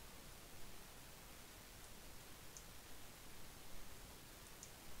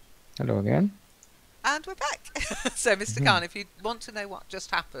 Hello again. And we're back. So, Mr. Khan, if you want to know what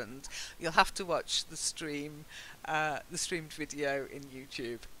just happened, you'll have to watch the stream, the streamed video in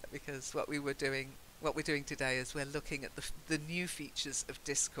YouTube, because what we're doing today is we're looking at the new features of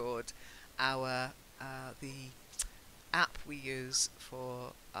Discord, the app we use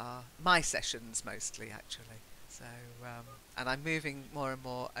for my sessions mostly, actually. So, and I'm moving more and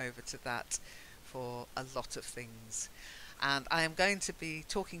more over to that for a lot of things. And I am going to be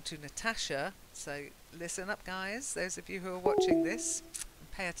talking to Natasha, so listen up, guys, those of you who are watching this,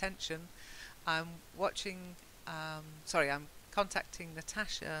 and pay attention. I'm contacting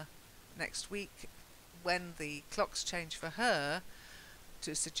Natasha next week when the clocks change for her,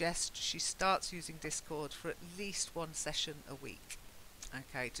 to suggest she starts using Discord for at least one session a week.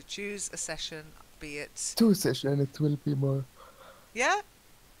 Okay, to choose a session, be it... 2 sessions, it will be more. Yeah?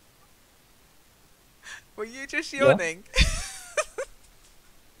 Were you just Yeah. yawning?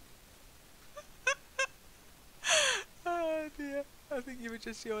 Oh dear, I think you were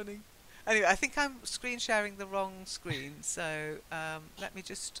just yawning. Anyway, I think I'm screen sharing the wrong screen, so let me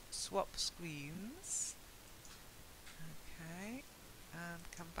just swap screens. Okay, and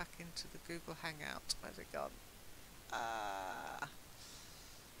come back into the Google Hangout. Where's it gone?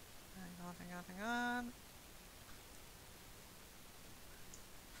 Hang on.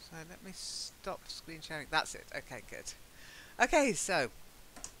 So let me stop screen sharing. That's it. Okay, good. Okay, so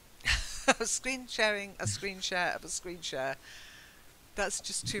screen sharing a screen share of a screen share. That's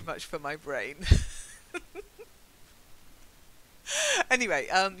just too much for my brain. Anyway,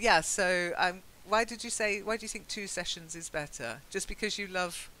 yeah, so why do you think 2 sessions is better? Just because you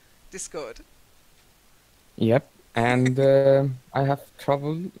love Discord? Yep. And I have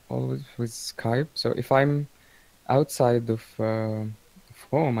trouble always with Skype. So if I'm outside of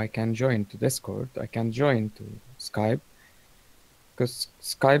home, I can join to Discord. I can join to Skype because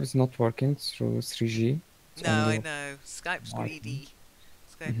Skype is not working through 3G. It's No, I only know. Skype's Wi-Fi. greedy.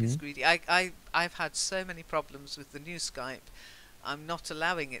 Skype is greedy. I've had so many problems with the new Skype. I'm not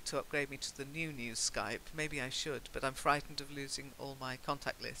allowing it to upgrade me to the new Skype. Maybe I should, but I'm frightened of losing all my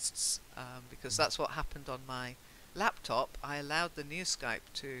contact lists, because that's what happened on my laptop. I allowed the new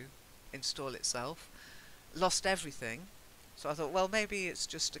Skype to install itself, lost everything. So I thought, well, maybe it's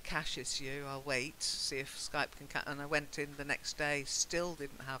just a cache issue. I'll wait, see if Skype can... and I went in the next day, still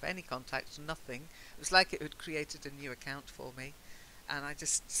didn't have any contacts, nothing. It was like it had created a new account for me. And I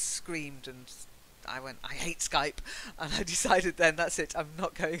just screamed and I went, I hate Skype. And I decided then, that's it, I'm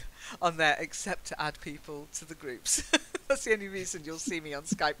not going on there except to add people to the groups. That's the only reason you'll see me on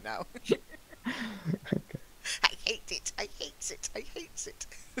Skype now. I hate it.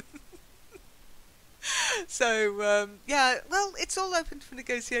 So, yeah, well, it's all open for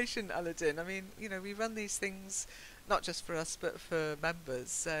negotiation, Aladdin. I mean, we run these things not just for us, but for members.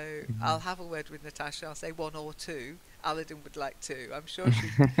 So I'll have a word with Natasha. I'll say 1 or 2. Aladdin would like 2.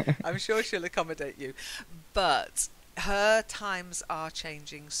 I'm sure she'll accommodate you. But her times are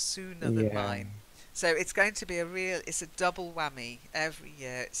changing sooner than mine. So it's going to be it's a double whammy. Every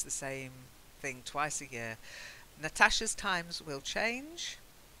year it's the same thing twice a year. Natasha's times will change,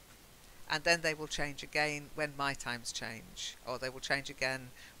 and then they will change again when my times change, or they will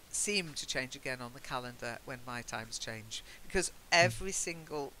seem to change again on the calendar when my times change, because every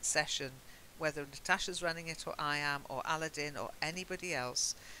single session, whether Natasha's running it or I am or Aladdin or anybody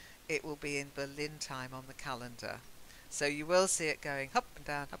else, it will be in Berlin time on the calendar. So you will see it going up and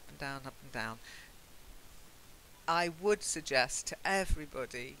down, up and down, up and down. I would suggest to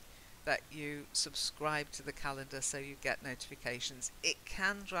everybody that you subscribe to the calendar so you get notifications. It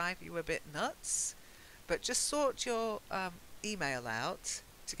can drive you a bit nuts, but just sort your email out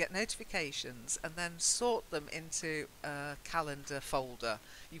to get notifications and then sort them into a calendar folder.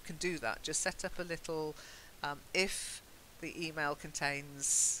 You can do that. Just set up a little, if the email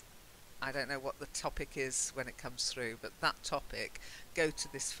contains, I don't know what the topic is when it comes through, but that topic, go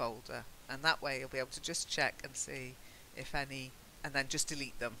to this folder, and that way you'll be able to just check and see if any, and then just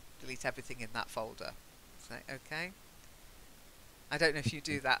delete them, delete everything in that folder. So, okay? I don't know if you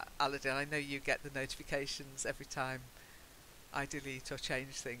do that, Aladdin. I know you get the notifications every time I delete or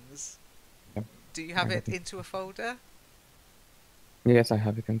change things. Yep, Do you have I it get it. into a folder? Yes, I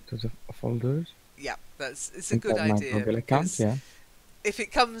have it into the folders Yeah, it's a good inside my idea, Google account.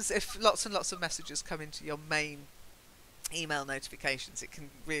 because Yeah. if lots and lots of messages come into your main email notifications, it can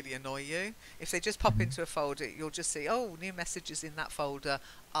really annoy you. If they just pop Mhm. into a folder, you'll just see, oh, new messages in that folder,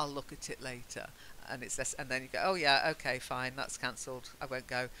 I'll look at it later. And it's this, and then you go, oh yeah, okay, fine, that's cancelled, I won't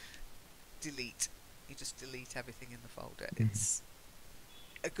go. Delete. You just delete everything in the folder. Mhm. It's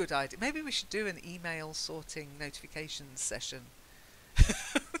a good idea. Maybe we should do an email sorting notifications session.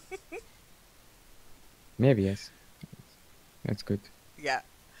 Maybe yes. That's good. Yeah.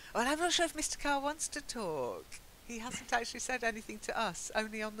 Well, I'm not sure if Mr. Carr wants to talk. He hasn't actually said anything to us,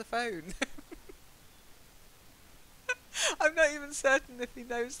 only on the phone. I'm not even certain if he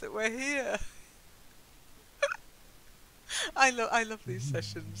knows that we're here. I love these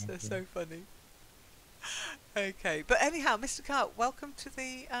sessions. They're so funny. Okay, but anyhow, Mr. Carr, welcome to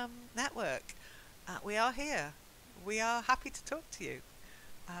the network. We are here. We are happy to talk to you.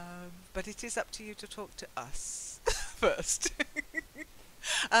 But it is up to you to talk to us first.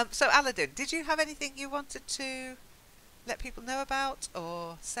 So, Aladdin, did you have anything you wanted to let people know about,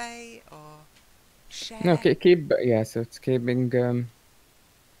 or say, or share? No, so it's keeping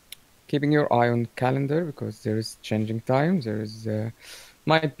your eye on calendar, because there is changing times. There is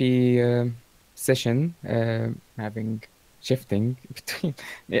might be session having shifting between.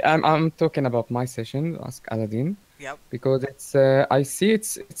 I'm talking about my session. Ask Aladdin, Yep. because it's I see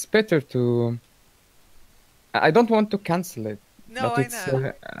it's better to. I don't want to cancel it, No, but I it's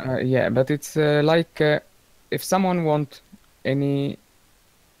know. yeah, but it's like if someone want any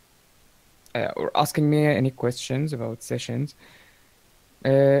or asking me any questions about sessions,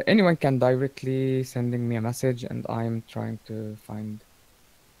 anyone can directly sending me a message, and I'm trying to find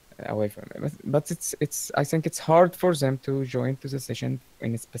a way from it. But it's I think it's hard for them to join to the session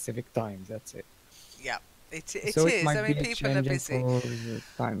in a specific time. That's it. Yep. It So it is. I might mean, be a people are changing busy. for the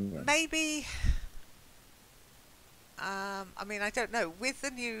time. Yeah. Maybe. I mean, I don't know. With the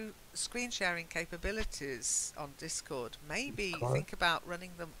new screen sharing capabilities on Discord, maybe Discord? think about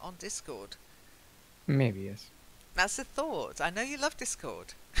running them on Discord. Maybe yes. That's a thought. I know you love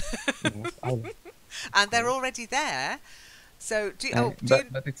Discord, Yes, I will. and they're Discord. already there. So do you, oh, do you?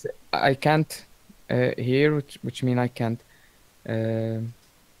 But it's I can't hear, which mean I can't uh,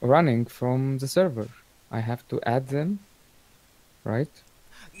 running from the server. I have to add them, right?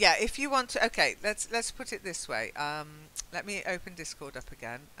 Yeah, if you want to. Okay, let's put it this way. Let me open Discord up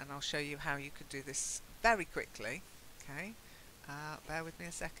again, and I'll show you how you could do this very quickly. Okay, bear with me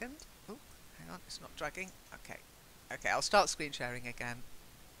a second. Oh, hang on, it's not dragging. Okay, okay, I'll start screen sharing again.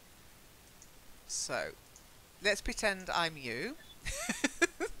 So, let's pretend I'm you.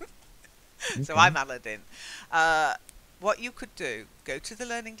 So Okay. I'm Aladdin. What you could do, go to the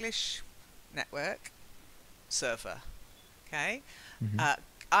Learn English Network server. Okay. Mhm.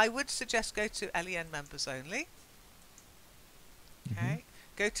 I would suggest go to LEN members only. Okay.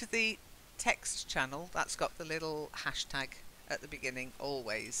 Go to the text channel. That's got the little hashtag at the beginning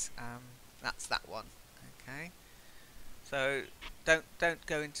always. That's that one. Okay. So don't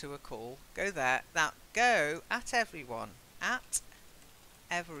go into a call. Go there. Now go at everyone. At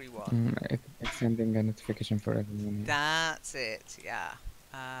everyone. It's sending a notification for everyone. That's it. Yeah.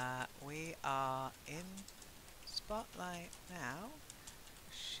 We are in Spotlight now,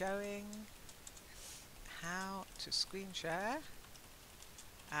 showing how to screen share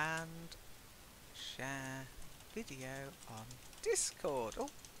and share video on Discord. Oh.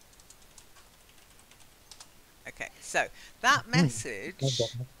 Okay, so that Got message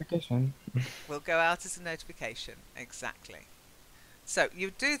that notification. will go out as a notification. Exactly. So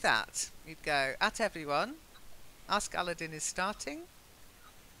you do that. You'd go at everyone. Ask Aladdin is starting.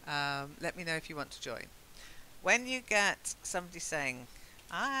 Let me know if you want to join. When you get somebody saying,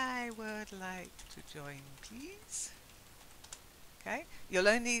 I would like to join, please. Okay. You'll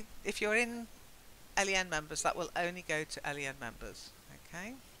only, if you're in LEN members, that will only go to LEN members.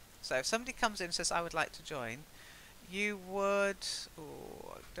 Okay. So if somebody comes in and says, I would like to join, you would,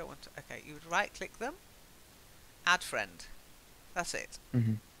 oh, I don't want to, okay, you would right click them, add friend. That's it.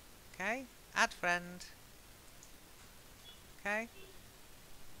 Mm-hmm. Okay, add friend. Okay,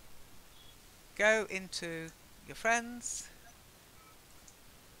 go into your friends,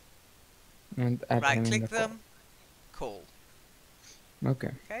 And add right him in click the call. them, call.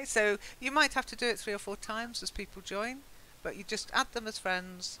 Okay. Okay, so you might have to do it 3 or 4 times as people join, but you just add them as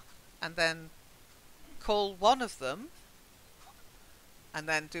friends and then call one of them and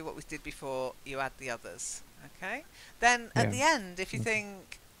then do what we did before, you add the others. Okay, then at Yeah. the end, if you Okay.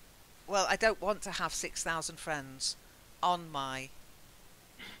 think, well, I don't want to have 6,000 friends on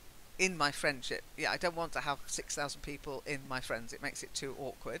in my friendship. Yeah, I don't want to have 6,000 people in my friends. It makes it too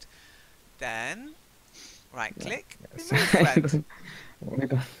awkward. Then right click, Yes. remove I friend. don't- we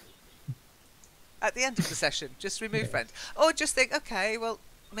don't- At the end of the session, just remove Yeah. friend. Or just think, okay, well,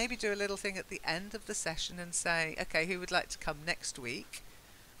 maybe do a little thing at the end of the session and say, okay, who would like to come next week?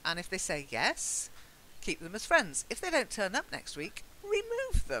 And if they say yes, keep them as friends. If they don't turn up next week,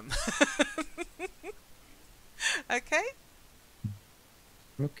 remove them. Okay?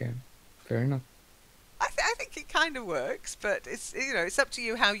 Okay. Fair enough. I think it kind of works, but it's it's up to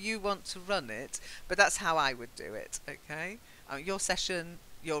you how you want to run it. But that's how I would do it. Okay, your session,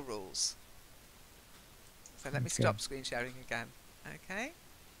 your rules. So let me Okay. stop screen sharing again. Okay,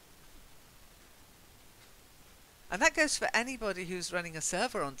 and that goes for anybody who's running a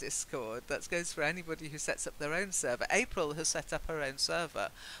server on Discord. That goes for anybody who sets up their own server. April has set up her own server,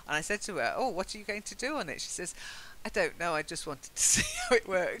 and I said to her, "Oh, what are you going to do on it?" She says, "I don't know. I just wanted to see how it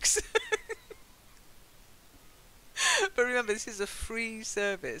works." But remember, this is a free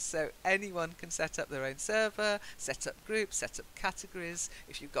service, so anyone can set up their own server, set up groups, set up categories.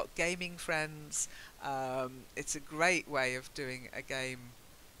 If you've got gaming friends, it's a great way of doing a game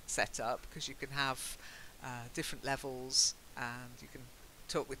setup because you can have different levels and you can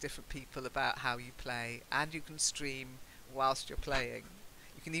talk with different people about how you play, and you can stream whilst you're playing.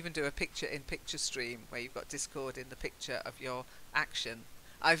 You can even do a picture-in-picture stream where you've got Discord in the picture of your action.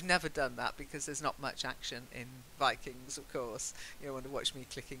 I've never done that because there's not much action in Vikings, of course. You don't want to watch me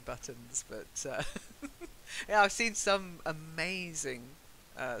clicking buttons, but yeah, I've seen some amazing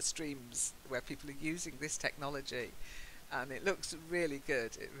streams where people are using this technology, and it looks really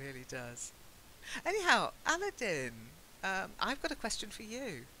good. It really does. Anyhow, Aladdin, I've got a question for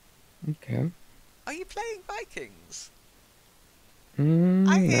you. Okay. Are you playing Vikings? I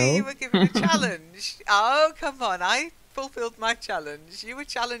hear No. you were given a challenge. Oh, come on. I fulfilled my challenge. You were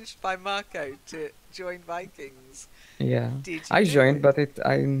challenged by Marco to join Vikings. Yeah. Did you I do joined, it? but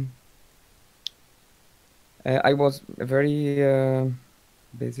I was very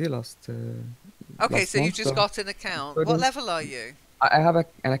busy Okay, last so you month, just so got an account. What couldn't. level are you? I have an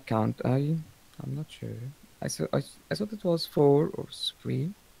account. I'm not sure. I thought it was 4 or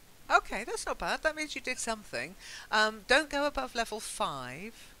 3. Okay, that's not bad. That means you did something. Don't go above level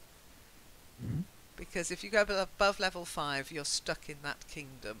 5, Mhm. because if you go above level 5, you're stuck in that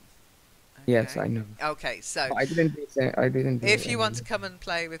kingdom. Yes, Okay. I know. Okay, so I didn't do if you any want to level. come and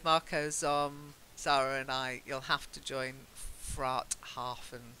play with Marco, Zara and I, you'll have to join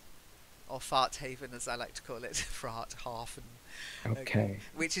Fraathaven, or Farthaven as I like to call it, Fraathaven, okay, Okay.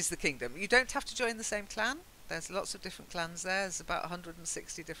 which is the kingdom. You don't have to join the same clan. There's lots of different clans there. There's about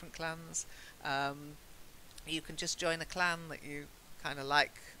 160 different clans. You can just join a clan that you kind of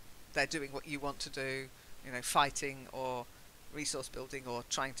like. They're doing what you want to do, fighting or resource building or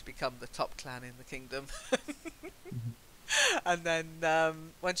trying to become the top clan in the kingdom. Mhm. And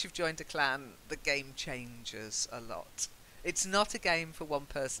then once you've joined a clan, the game changes a lot. It's not a game for one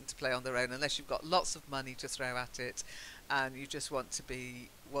person to play on their own unless you've got lots of money to throw at it and you just want to be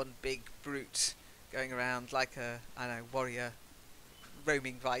one big brute going around like a, I don't know, warrior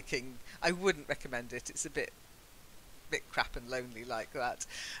roaming Viking. I wouldn't recommend it. It's a bit crap and lonely like that.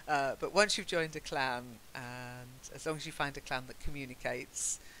 But once you've joined a clan, and as long as you find a clan that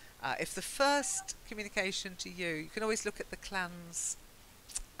communicates, if the first communication to you can always look at the clan's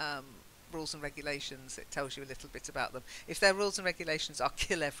rules and regulations. It tells you a little bit about them. If their rules and regulations are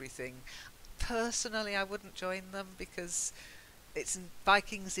kill everything, personally I wouldn't join them because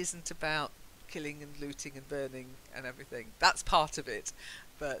Vikings isn't about killing and looting and burning and everything. That's part of it,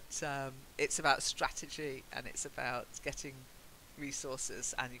 but it's about strategy and it's about getting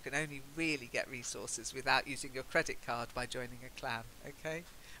resources, and you can only really get resources without using your credit card by joining a clan. Okay,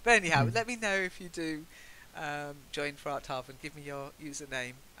 but anyhow, Mm. let me know if you do join Fraathaven. Give me your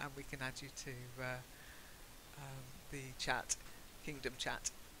username and we can add you to the chat, Kingdom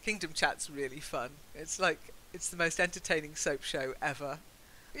Chat's really fun. It's the most entertaining soap show ever.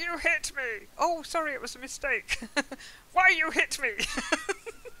 You hit me! Oh, sorry, it was a mistake. Why you hit me?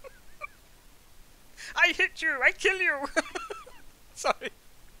 I hit you! I kill you! Sorry.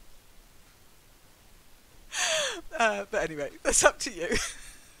 But anyway, that's up to you.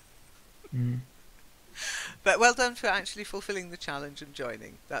 Mm. But well done for actually fulfilling the challenge and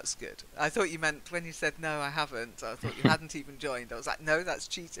joining. That's good. I thought you meant when you said no, I haven't. I thought you hadn't even joined. I was like, no, that's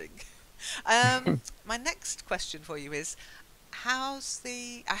cheating. My next question for you is,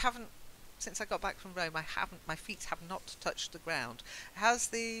 I haven't, since I got back from Rome, my feet have not touched the ground. How's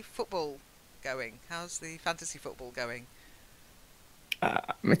the football going? How's the fantasy football going?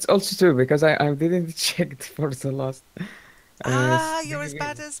 It's also true because I didn't check for the last. You're as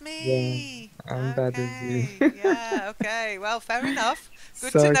bad Stream. as Yeah, me. I'm bad as you. Okay, yeah, okay. Well, fair enough.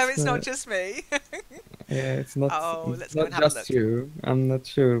 Good So to know it's it's not just me. yeah, Oh, let's it's go not and have a just look. you. I'm not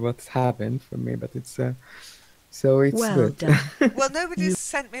sure what's happened for me, but it's so it's Well good. done. Well, nobody's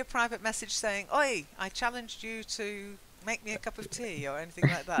sent me a private message saying, "Oi, I challenged you to make me a cup of tea" or anything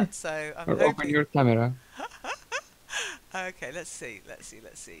like that. So I'm Or open hoping. your camera. Okay, let's see. Let's see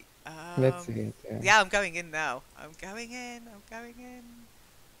it. Yeah. Yeah, I'm going in now. I'm going in.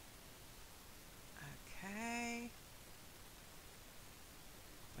 Okay.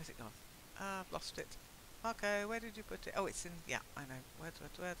 Where's it gone? I've lost it. Okay, where did you put it? Oh, it's in. Yeah, I know.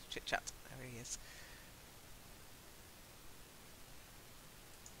 Where? Chit chat. There he is.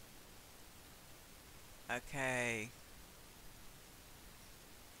 Okay.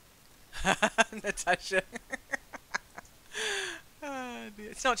 Natasha. Dear.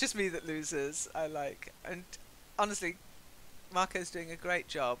 It's not just me that loses. And honestly, Marco's doing a great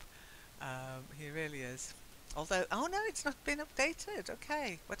job. He really is. Although, oh no, it's not been updated.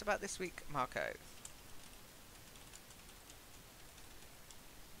 Okay, what about this week, Marco?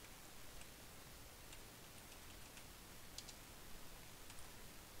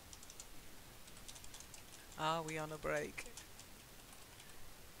 Are we on a break?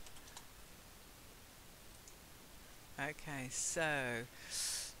 Okay, so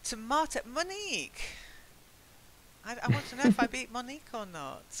tomato Monique. I want to know if I beat Monique or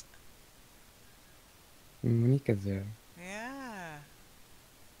not. Monica's there. Yeah,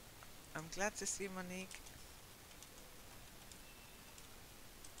 I'm glad to see Monique.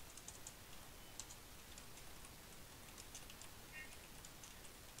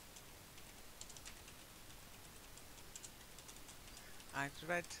 I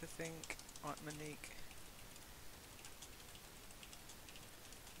dread to think what Monique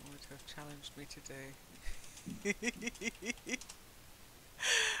would have challenged me to do.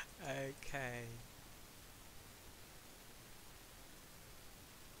 Okay.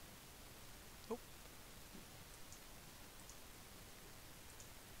 Oh.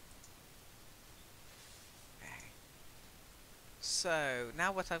 Okay. So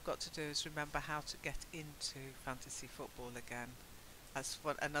now what I've got to do is remember how to get into fantasy football again. That's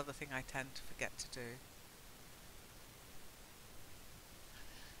another thing I tend to forget to do.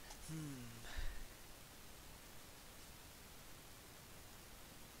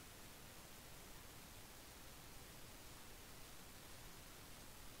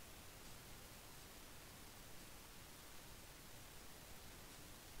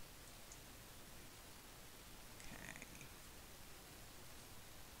 Okay.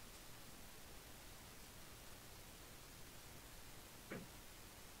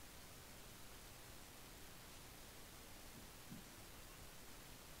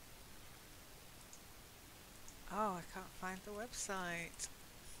 Oh, I can't find the website.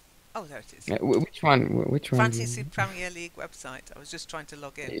 Oh, there it is. Which one? Which one? Fantasy Premier League website. I was just trying to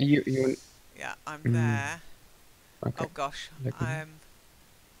log in. You. Yeah, I'm Mm, there. okay. Oh gosh, Let me- I'm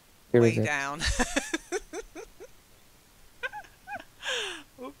Here way is it. down.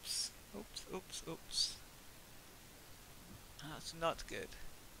 Oops. That's not good.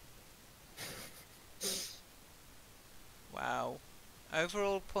 Wow.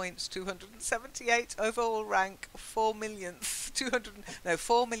 Overall points 278. Overall rank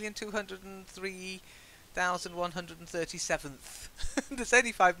 4,203,137th. There's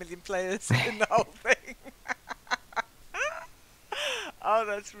only 5 million players in the whole thing. Oh,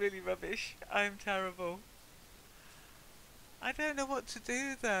 that's really rubbish. I'm terrible. I don't know what to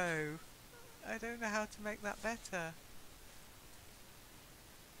do though. I don't know how to make that better.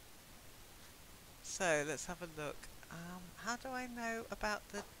 So let's have a look. How do I know about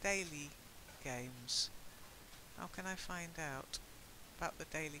the daily games? How can I find out about the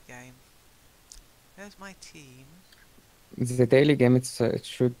daily game? There's my team. The daily game. It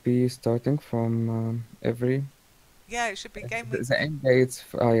should be starting from every. Yeah, it should be game week. The end date.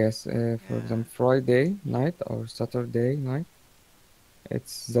 Yes. For Yeah. example, Friday night or Saturday night.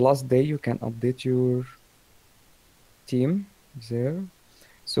 it's the last day you can update your team there.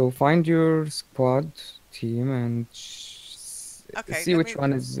 So find your squad team and Okay, see which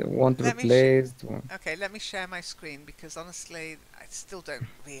one is want let me replaced. okay, let me share my screen because honestly, I still don't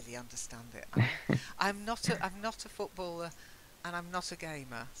really understand it. I'm not a footballer, and I'm not a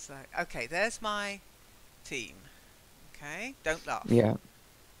gamer. So okay, there's my team. Okay, don't laugh. Yeah.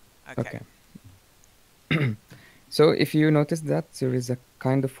 Okay. So if you notice that there is a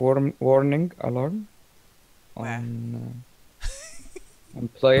kind of warning alarm Where? on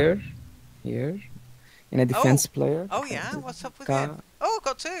player here in a defense Oh, player. oh yeah. What's up with him? Oh,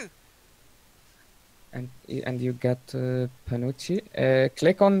 got two. And you get Panucci.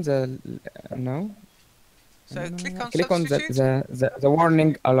 Click on the no. So click on Click on substitute. the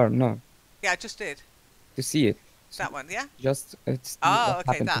warning alarm. No, Yeah, I just did. to see it. So That one, yeah? just it's Oh, what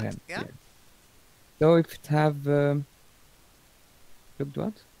okay, happened to that, him. yeah. So if it have looked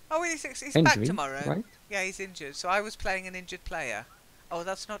what? Oh, he's Injury, back tomorrow. right? Yeah, he's injured. So I was playing an injured player. Oh,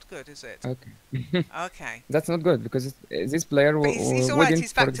 that's not good, is it? Okay. Okay. That's not good because this player But he's all right, wouldn't,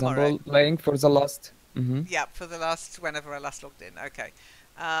 he's for back tomorrow. example, playing for the last. Yeah, for the last, whenever I last logged in. Okay.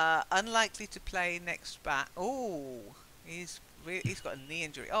 Unlikely to play next bat. Oh, he's got a knee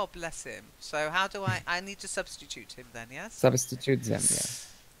injury. Oh, bless him. So how do I need to substitute him then, yes? Substitute them,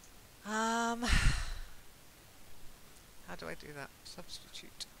 yeah. How do I do that?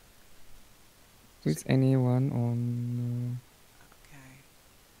 Substitute. With anyone on. Okay.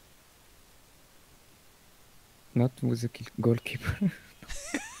 Not with the goalkeeper.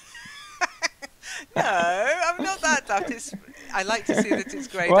 No, I'm not that daft. I like to see that it's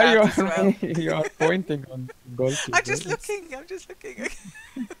greyed Why out as well. you are pointing on goalkeeper? I'm just looking. I'm just looking.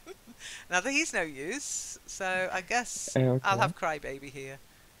 Now that he's no use, so I guess Okay. I'll have Crybaby here.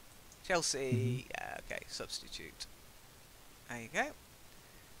 Chelsea. Yeah, okay. Substitute. There you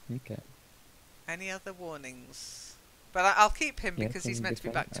go. Okay. Any other warnings? But I'll keep him Yes, because he's in meant to be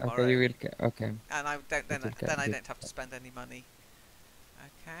back defense. tomorrow. Okay, you will. Okay. And I don't. Then It will I get don't have to spend any money.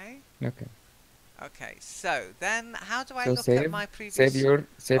 Okay. Okay. Okay. So then, how do I So look at my previous?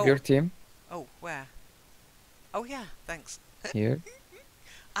 save your team Oh, where? Oh yeah. Thanks. here.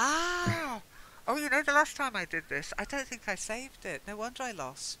 Ah! Oh, you know, the last time I did this, I don't think I saved it. No wonder I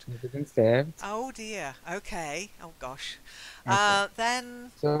lost. You didn't save. Oh dear. Okay. Oh gosh. Okay.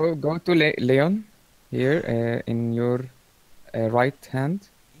 Then. So go to Leon here in your right hand.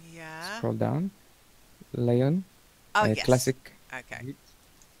 Yeah. Scroll down. Leon. Oh yes. Classic. Okay.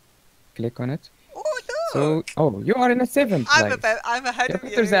 Click on it. Oh So, look. oh, you are in a seventh place. I'm ahead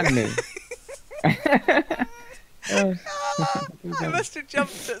You're of better you. than me. I must have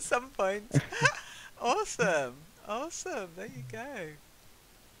jumped at some point. Awesome. Awesome. There you go.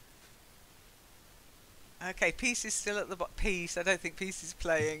 Okay, Peace is still at the bottom. Peace. I don't think Peace is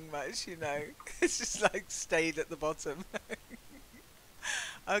playing much, you know. It's just like stayed at the bottom.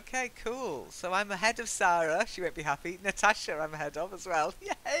 Okay, cool. So I'm ahead of Sarah. She won't be happy. Natasha I'm ahead of as well.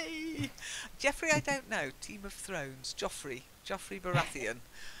 Yay! Jeffrey, I don't know. Team of Thrones. Joffrey Baratheon.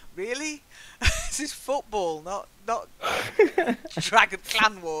 Really? This is football, not Dragon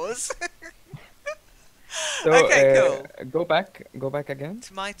Clan Wars. So, okay, cool. Go back again.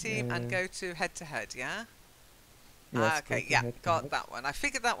 To my team and go to head to head, yeah? Yes, Okay, go to yeah, head to got head. that one. I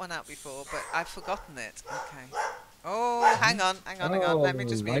figured that one out before, but I've forgotten it. Okay. Oh, hang on. Let me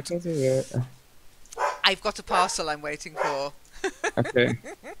just mute. I've got a parcel I'm waiting for. Okay.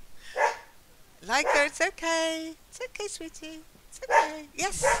 Liker, it's okay. It's okay, sweetie. It's okay.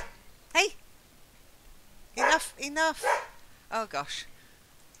 Yes. Hey. Enough. Oh gosh.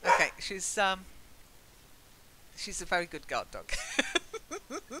 Okay, she's a very good guard dog.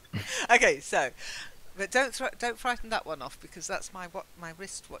 Okay, so, but don't frighten that one off because that's my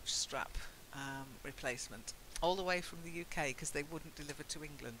wristwatch strap replacement, all the way from the UK because they wouldn't deliver to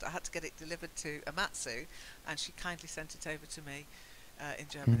England. I had to get it delivered to Amatsu, and she kindly sent it over to me in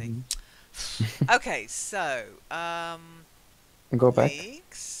Germany. Okay, so Go back.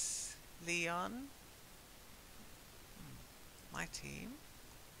 Leagues, Leon, my team.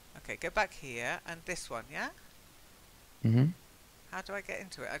 Okay, go back here and this one, yeah? How do I get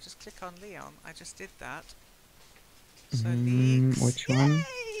into it? I just click on Leon. I just did that. So leagues. Which one?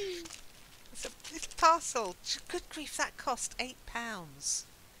 Yay! It's a little parcel. Good grief, that cost £8.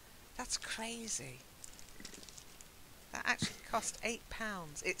 That's crazy. That actually cost £8.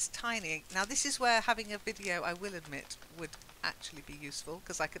 It's tiny. Now this is where having a video, I will admit, would actually be useful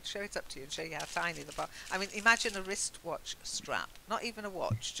because I could show it up to you and show you how tiny the bar. I mean, imagine a wristwatch strap. Not even a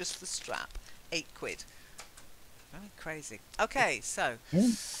watch, just the strap. £8. I mean, crazy. Okay, so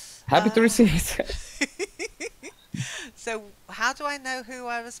Happy to receive it.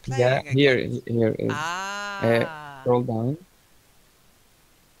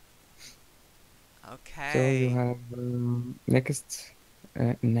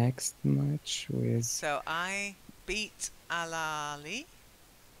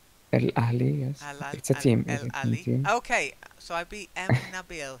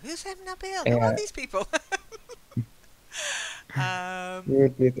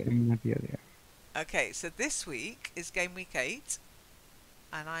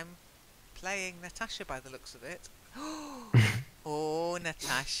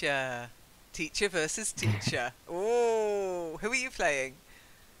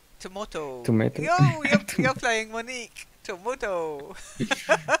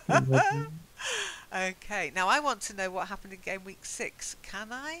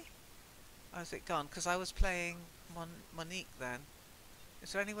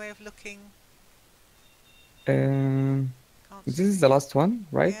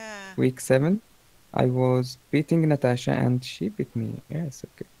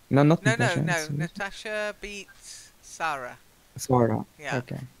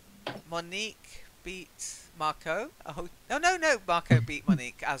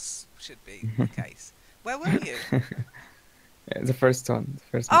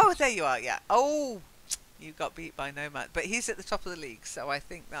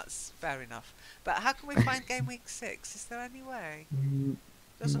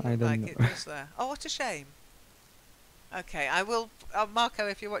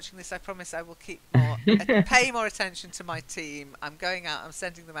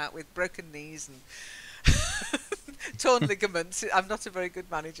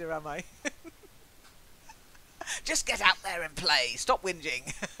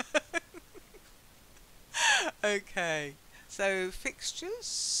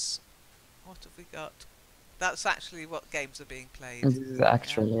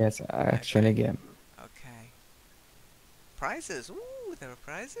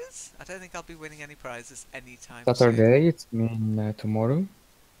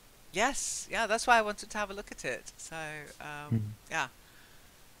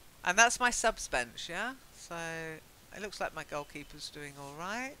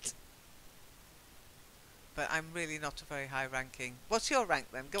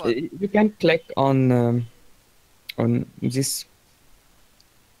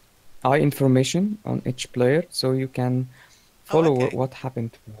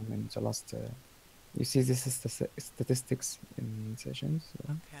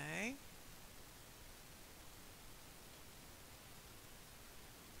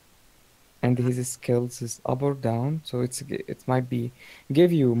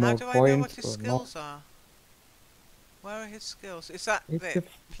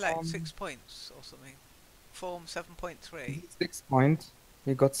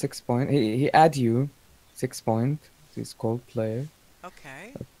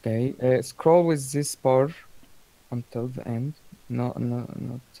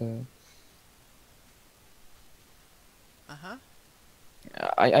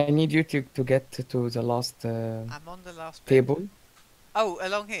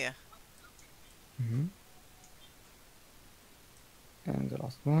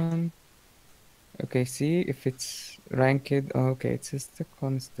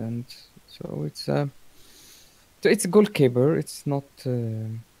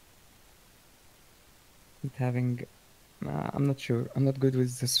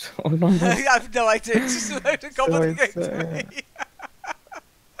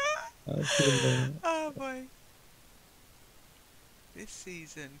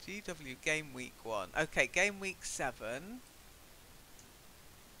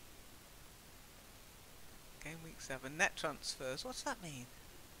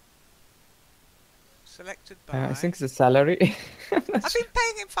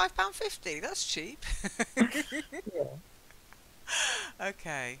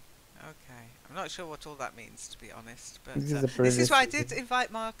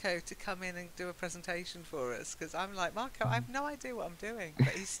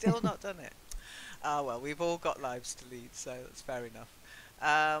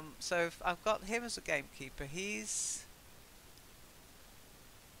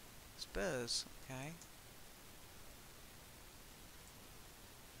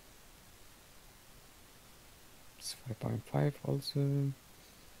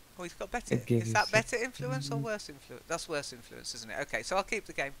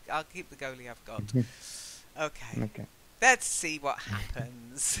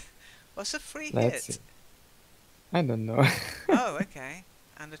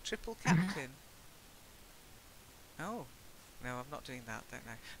 Oh, no, I'm not doing that. Don't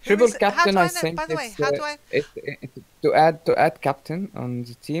know. Who Triple is it? How captain, do I I know? think By the way, how do I to add captain on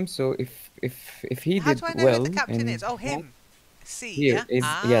the team. So if he how did do I know who the well captain in is? Oh, that, him. C, here yeah. is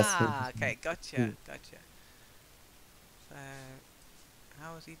yes, Ah, okay, he. gotcha, gotcha. So,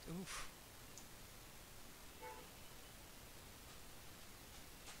 how was he? Oof.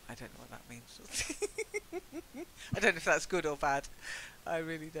 I don't know what that means. I don't know if that's good or bad. I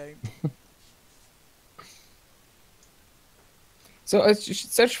really don't. So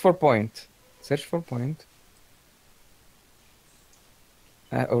search for point. Search for point.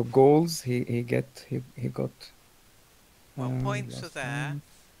 Or goals. He got. Well, points are Last there. time.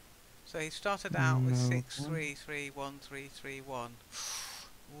 So he started out with No. 6-3-3-1-3-3-1.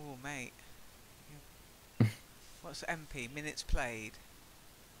 Ooh, mate. What's MP? Minutes played.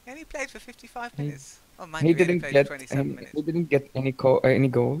 He only played for 55 He minutes. Oh, mind he you, he only didn't played for get 27 minutes. he didn't get any goal.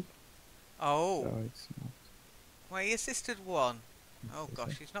 Oh, So it's not well, he assisted one. Oh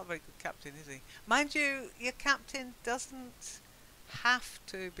gosh, he's not very good captain, is he? Mind you, your captain doesn't have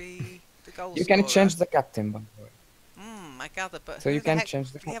to be the goal You can scorer. change the captain, by the way. I gather, but So who you the can heck?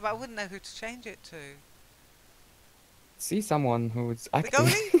 change the Yeah, captain. but I wouldn't know who to change it to. See someone who is The active.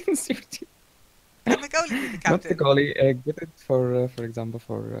 goalie? Can the goalie be the Not the captain? goalie. Get it for example,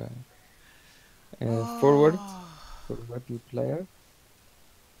 Oh, forward player.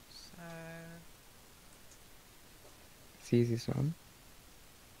 so See this one.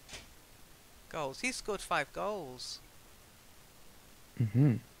 goals. He scored 5 goals.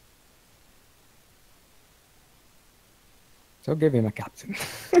 Mm-hmm. So give him a captain.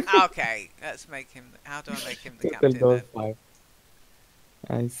 Okay, let's make him. How do I make him the Total captain goal then? 5.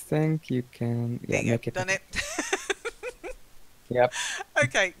 I think you can, There yeah, you go. make it. Done it. Yep.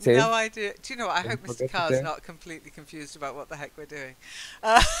 Okay, Save. no idea. Do you know what? I Don't hope Mr. forget to Carr's save. not completely confused about what the heck we're doing.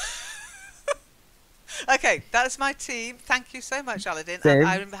 Uh, okay, that's my team. Thank you so much, Aladdin. And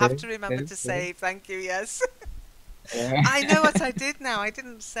I have to remember to Save. save. Thank you, yes. Yeah. I know what I did now. I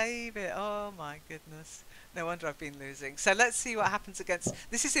didn't save it. Oh my goodness. No wonder I've been losing. So let's see what happens against.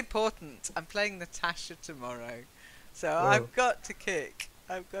 This is important. I'm playing Natasha tomorrow. So Whoa. I've got to kick.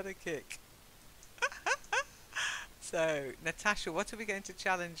 I've got to kick. So, Natasha, what are we going to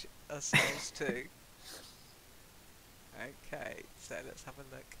challenge ourselves to? Okay, so let's have a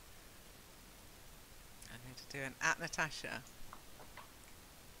look. I'm going to do an at Natasha.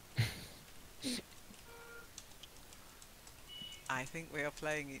 I think we are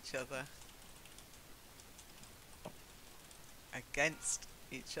playing each other against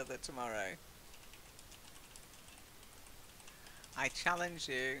each other tomorrow. I challenge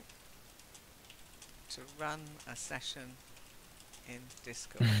you to run a session in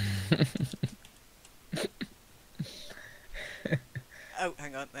Discord. Oh,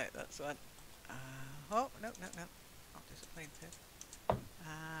 hang on, no, that's one. Oh, no, no, no. I'm disappointed.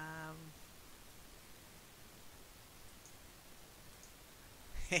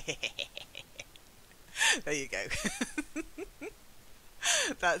 There you go.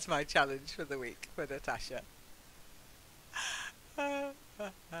 That's my challenge for the week for Natasha.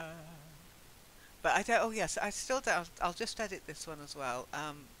 But I don't. Oh yes, I still don't. I'll just edit this one as well.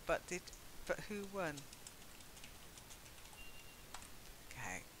 But who won?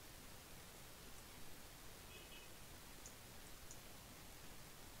 Okay.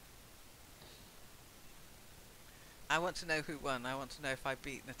 I want to know who won. I want to know if I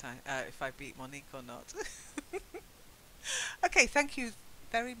beat if I beat Monique or not. Okay, thank you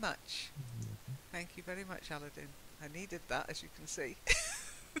very much. Thank you very much, Aladdin. I needed that, as you can see.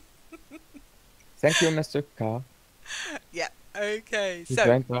 Thank you, Mr. K. Yeah. Okay. He So,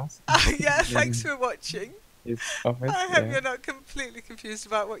 joined us yeah. Thanks in for watching. his office. I hope Yeah. you're not completely confused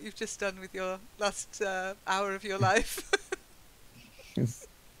about what you've just done with your last hour of your life. He's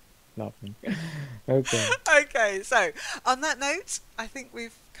laughing. Okay. Okay, so on that note, I think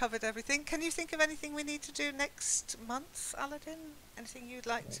we've covered everything. Can you think of anything we need to do next month, Aladdin? Anything you'd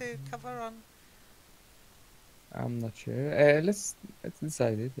like to cover on? I'm not sure. Let's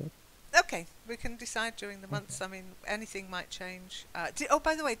decide it. Yeah. Okay, we can decide during the months. I mean, anything might change. Oh,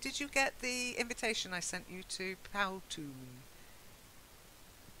 by the way, did you get the invitation I sent you to Powtoon?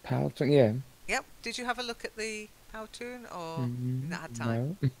 Powtoon, yeah. Yep. Did you have a look at the Powtoon or not had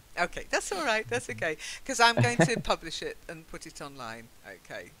time? No. Okay, that's all right. That's okay. Because I'm going to publish it and put it online.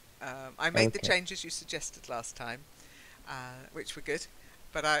 Okay. I made the Okay. changes you suggested last time, which were good.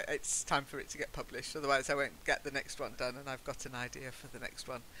 But it's time for it to get published. Otherwise, I won't get the next one done. And I've got an idea for the next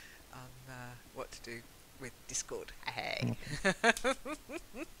one on what to do with Discord. Hey.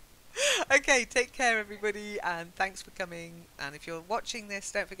 Okay, take care, everybody, and thanks for coming. And if you're watching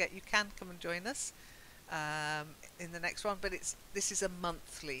this, don't forget you can come and join us in the next one, but this is a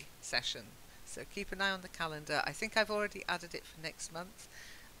monthly session, so keep an eye on the calendar. I think I've already added it for next month,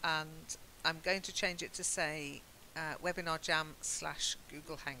 and I'm going to change it to say Webinar Jam /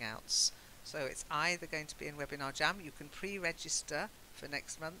 Google Hangouts. So it's either going to be in Webinar Jam. You can pre-register for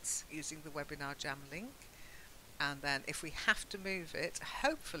next month using the Webinar Jam link, and then if we have to move it,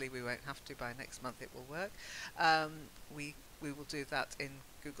 hopefully we won't have to by next month, it will work, we will do that in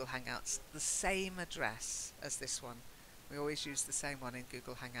Google Hangouts, the same address as this one. We always use the same one in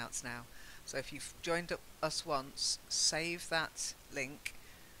Google Hangouts now. So if you've joined us once, save that link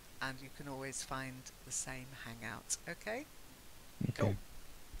and you can always find the same Hangout. Okay? Cool.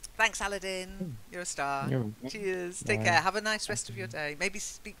 Thanks, Aladdin. You're a star. Cheers. Take care. Have a nice rest of your day. Maybe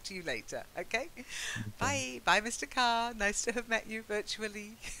speak to you later. Okay? Bye. Bye, Mr. Carr. Nice to have met you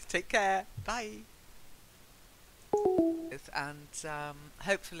virtually. Take care. Bye. And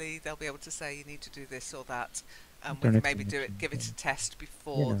hopefully they'll be able to say you need to do this or that. We can maybe give it a test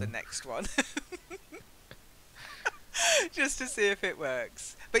before the next one. Just to see if it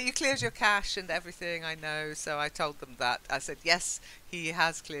works. But you cleared your cache and everything, I know, so I told them that. I said, yes, he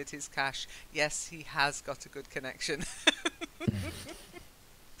has cleared his cache. Yes, he has got a good connection.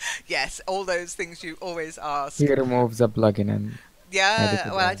 Yes, all those things you always ask. He removes the plugin and... Yeah,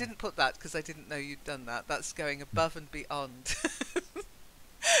 well, I didn't put that because I didn't know you'd done that. That's going above and beyond.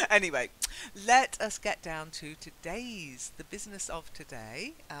 Anyway, let us get down to the business of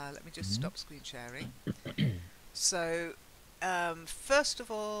today. Let me just stop screen sharing. So, first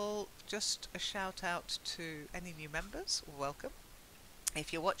of all, just a shout out to any new members. Welcome.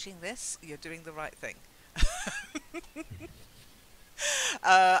 If you're watching this, you're doing the right thing.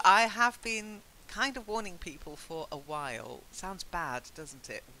 I have been kind of warning people for a while. Sounds bad, doesn't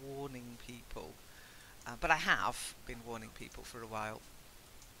it? Warning people. But I have been warning people for a while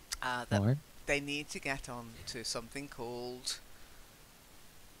that they need to get on to something called...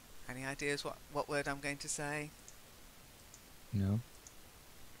 Any ideas what word I'm going to say? No.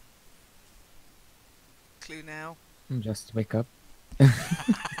 Clue now? Just wake up.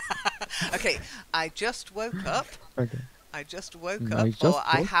 Okay, I just woke up. Okay. I just woke up, or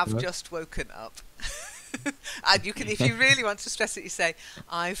I have just woken up. And you can, if you really want to stress it, you say,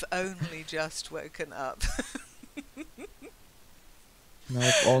 I've only just woken up. No,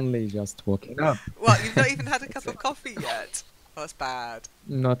 I've only just woken up. What, you've not even had a cup of coffee yet? Oh, that's bad.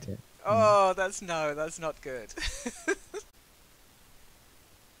 Not yet. Oh, that's not good.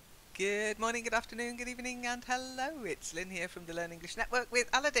 Good morning, good afternoon, good evening, and hello. It's Lynn here from the Learn English Network with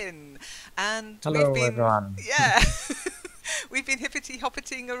Aladdin. And hello, we've been, everyone. Yeah, we've been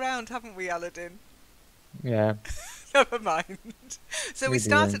hippity-hoppeting around, haven't we, Aladdin? Yeah. Never mind. So we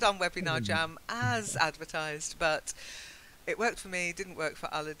started on Webinar Jam as advertised, but it worked for me, didn't work for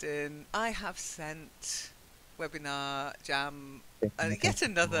Aladdin. I have sent Webinar Jam yet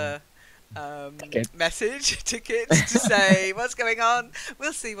another ticket to say what's going on.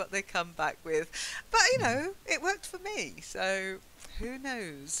 We'll see what they come back with. But, you know, it worked for me. So who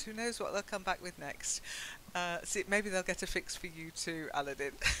knows? Who knows what they'll come back with next? See, maybe they'll get a fix for you too,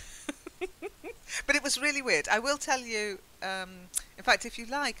 Aladdin. But it was really weird. I will tell you, in fact, if you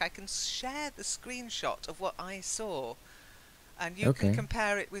like, I can share the screenshot of what I saw. And you can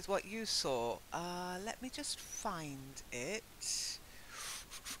compare it with what you saw. Let me just find it.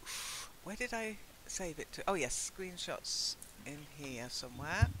 Where did I save it to? Oh, yes, screenshots in here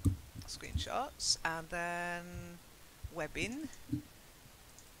somewhere. Screenshots. And then webbing.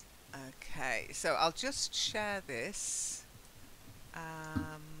 Okay, so I'll just share this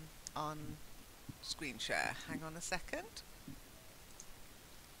on screen share. Hang on a second.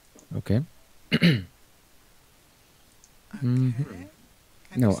 Okay. Okay.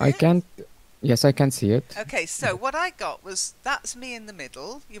 No, I can't. Yes, I can see it. Okay, so what I got was, that's me in the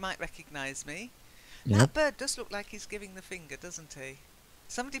middle. You might recognise me. Yep. That bird does look like he's giving the finger, doesn't he?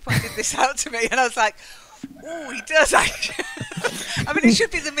 Somebody pointed this out to me, and I was like, oh, he does actually. I mean, it should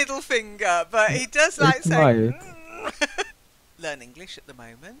be the middle finger, but he does like saying, Learn English at the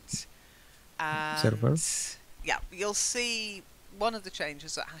moment. And Server. yeah, you'll see one of the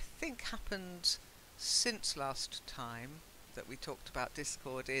changes that I think happened since last time that we talked about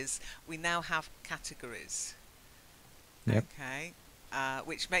Discord is we now have categories. Yep. Okay,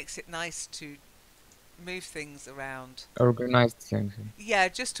 which makes it nice to move things around. Organized things. Yeah,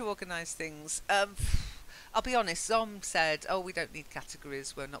 just to organise things. I'll be honest, Zom said, oh, we don't need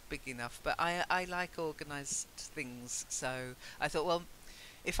categories, we're not big enough, but I like organised things, so I thought, well,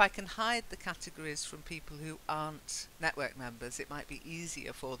 if I can hide the categories from people who aren't network members, it might be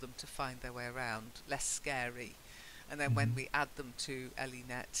easier for them to find their way around, less scary. And then when we add them to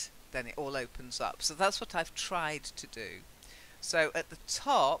EliNet, then it all opens up. So that's what I've tried to do. So at the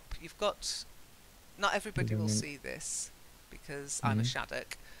top, you've got, not everybody will see this because I'm a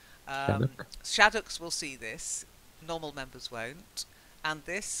Shaddock. Shaddocks will see this, normal members won't. And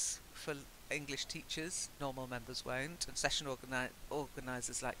this, for English teachers, normal members won't. And session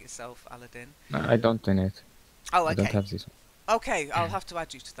organisers like yourself, Aladdin. I don't in it. Oh, okay. I don't have this one. Okay, I'll have to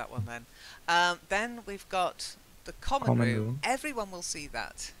add you to that one then. Then we've got the common room. Everyone will see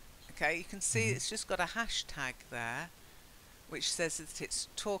that. Okay, you can see it's just got a hashtag there, which says that it's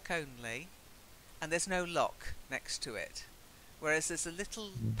talk only, and there's no lock next to it. Whereas there's a little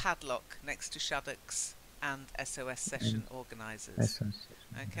padlock next to Shaddocks and SOS session organisers.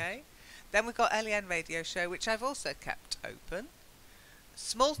 Okay, then we've got LEN radio show, which I've also kept open.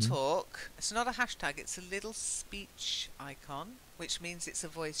 Small talk, it's not a hashtag, it's a little speech icon, which means it's a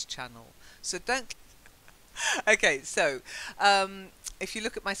voice channel. So don't... Okay, so if you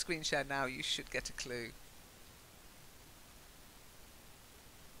look at my screen share now, you should get a clue.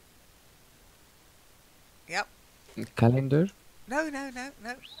 Yep. Calendar? No.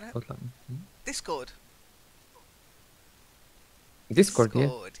 Discord. Discord,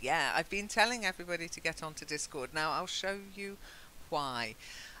 yeah. I've been telling everybody to get onto Discord. Now, I'll show you why.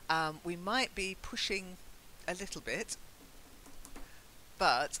 We might be pushing a little bit,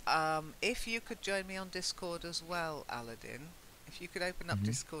 but if you could join me on Discord as well, Aladdin, if you could open up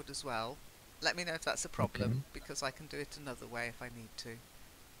Discord as well, let me know if that's a problem, because I can do it another way if I need to.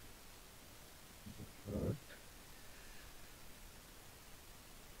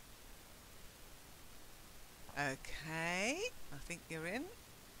 Okay, I think you're in.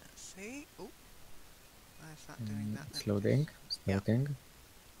 Let's see. Oh, why is that doing that? It's loading.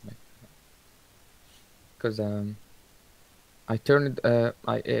 Because I turned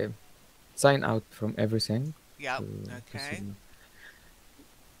I sign out from everything. Yeah. Okay.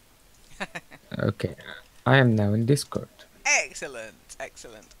 Okay. I am now in Discord.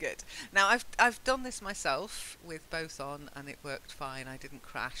 Excellent, good. Now I've done this myself with both on, and it worked fine. I didn't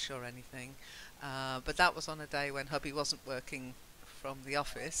crash or anything. But that was on a day when hubby wasn't working from the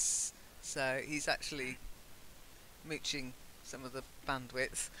office, so he's actually mooching some of the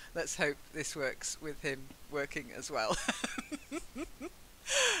bandwidth. Let's hope this works with him working as well.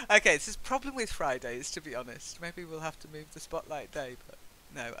 Okay, this is a problem with Fridays, to be honest. Maybe we'll have to move the spotlight day, but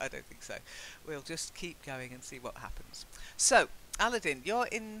no, I don't think so. We'll just keep going and see what happens. So, Aladdin, you're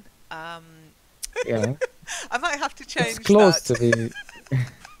in... Yeah. I might have to change it's close that. To the...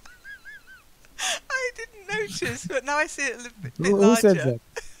 I didn't notice, but now I see it a little bit Who larger. said that?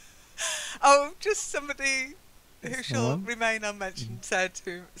 Oh, just somebody who shall remain unmentioned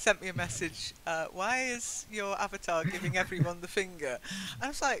sent me a message. Why is your avatar giving everyone the finger? I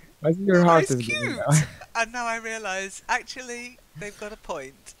was like, your heart it's is cute. And now I realise, actually, they've got a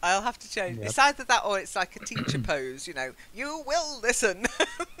point. I'll have to change. Yep. It's either that or it's like a teacher pose, you know. You will listen.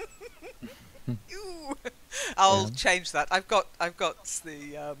 You. I'll change that. I've got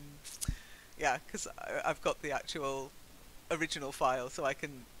the yeah, because I've got the actual original file, so I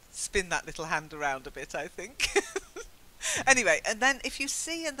can spin that little hand around a bit, I think. Anyway, and then if you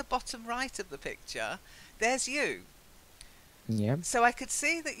see in the bottom right of the picture, there's you. Yeah. So I could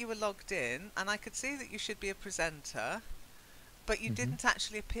see that you were logged in, and I could see that you should be a presenter, but you didn't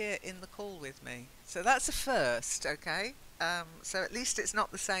actually appear in the call with me. So that's a first, okay? So at least it's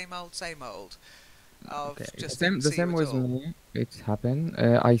not the same old. Of just the same with me. It happened.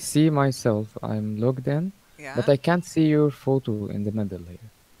 I see myself. I'm logged in, but I can't see your photo in the middle here.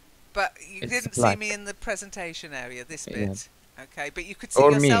 But you didn't see me in the presentation area, this bit. Okay, but you could see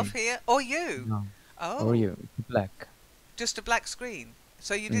or yourself me. here, or you. No. Oh. Or you. Black. Just a black screen.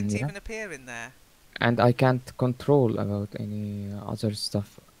 So you didn't even appear in there. And I can't control about any other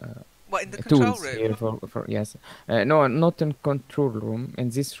stuff. What, in the control tools room? Here for yes. No, not in control room. In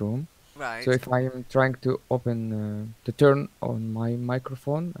this room. Right. So if I am trying to open, to turn on my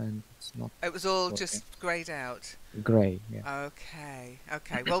microphone, and it's not. It was all just greyed out. Grey, yeah. Okay.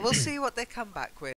 Well, we'll see what they come back with.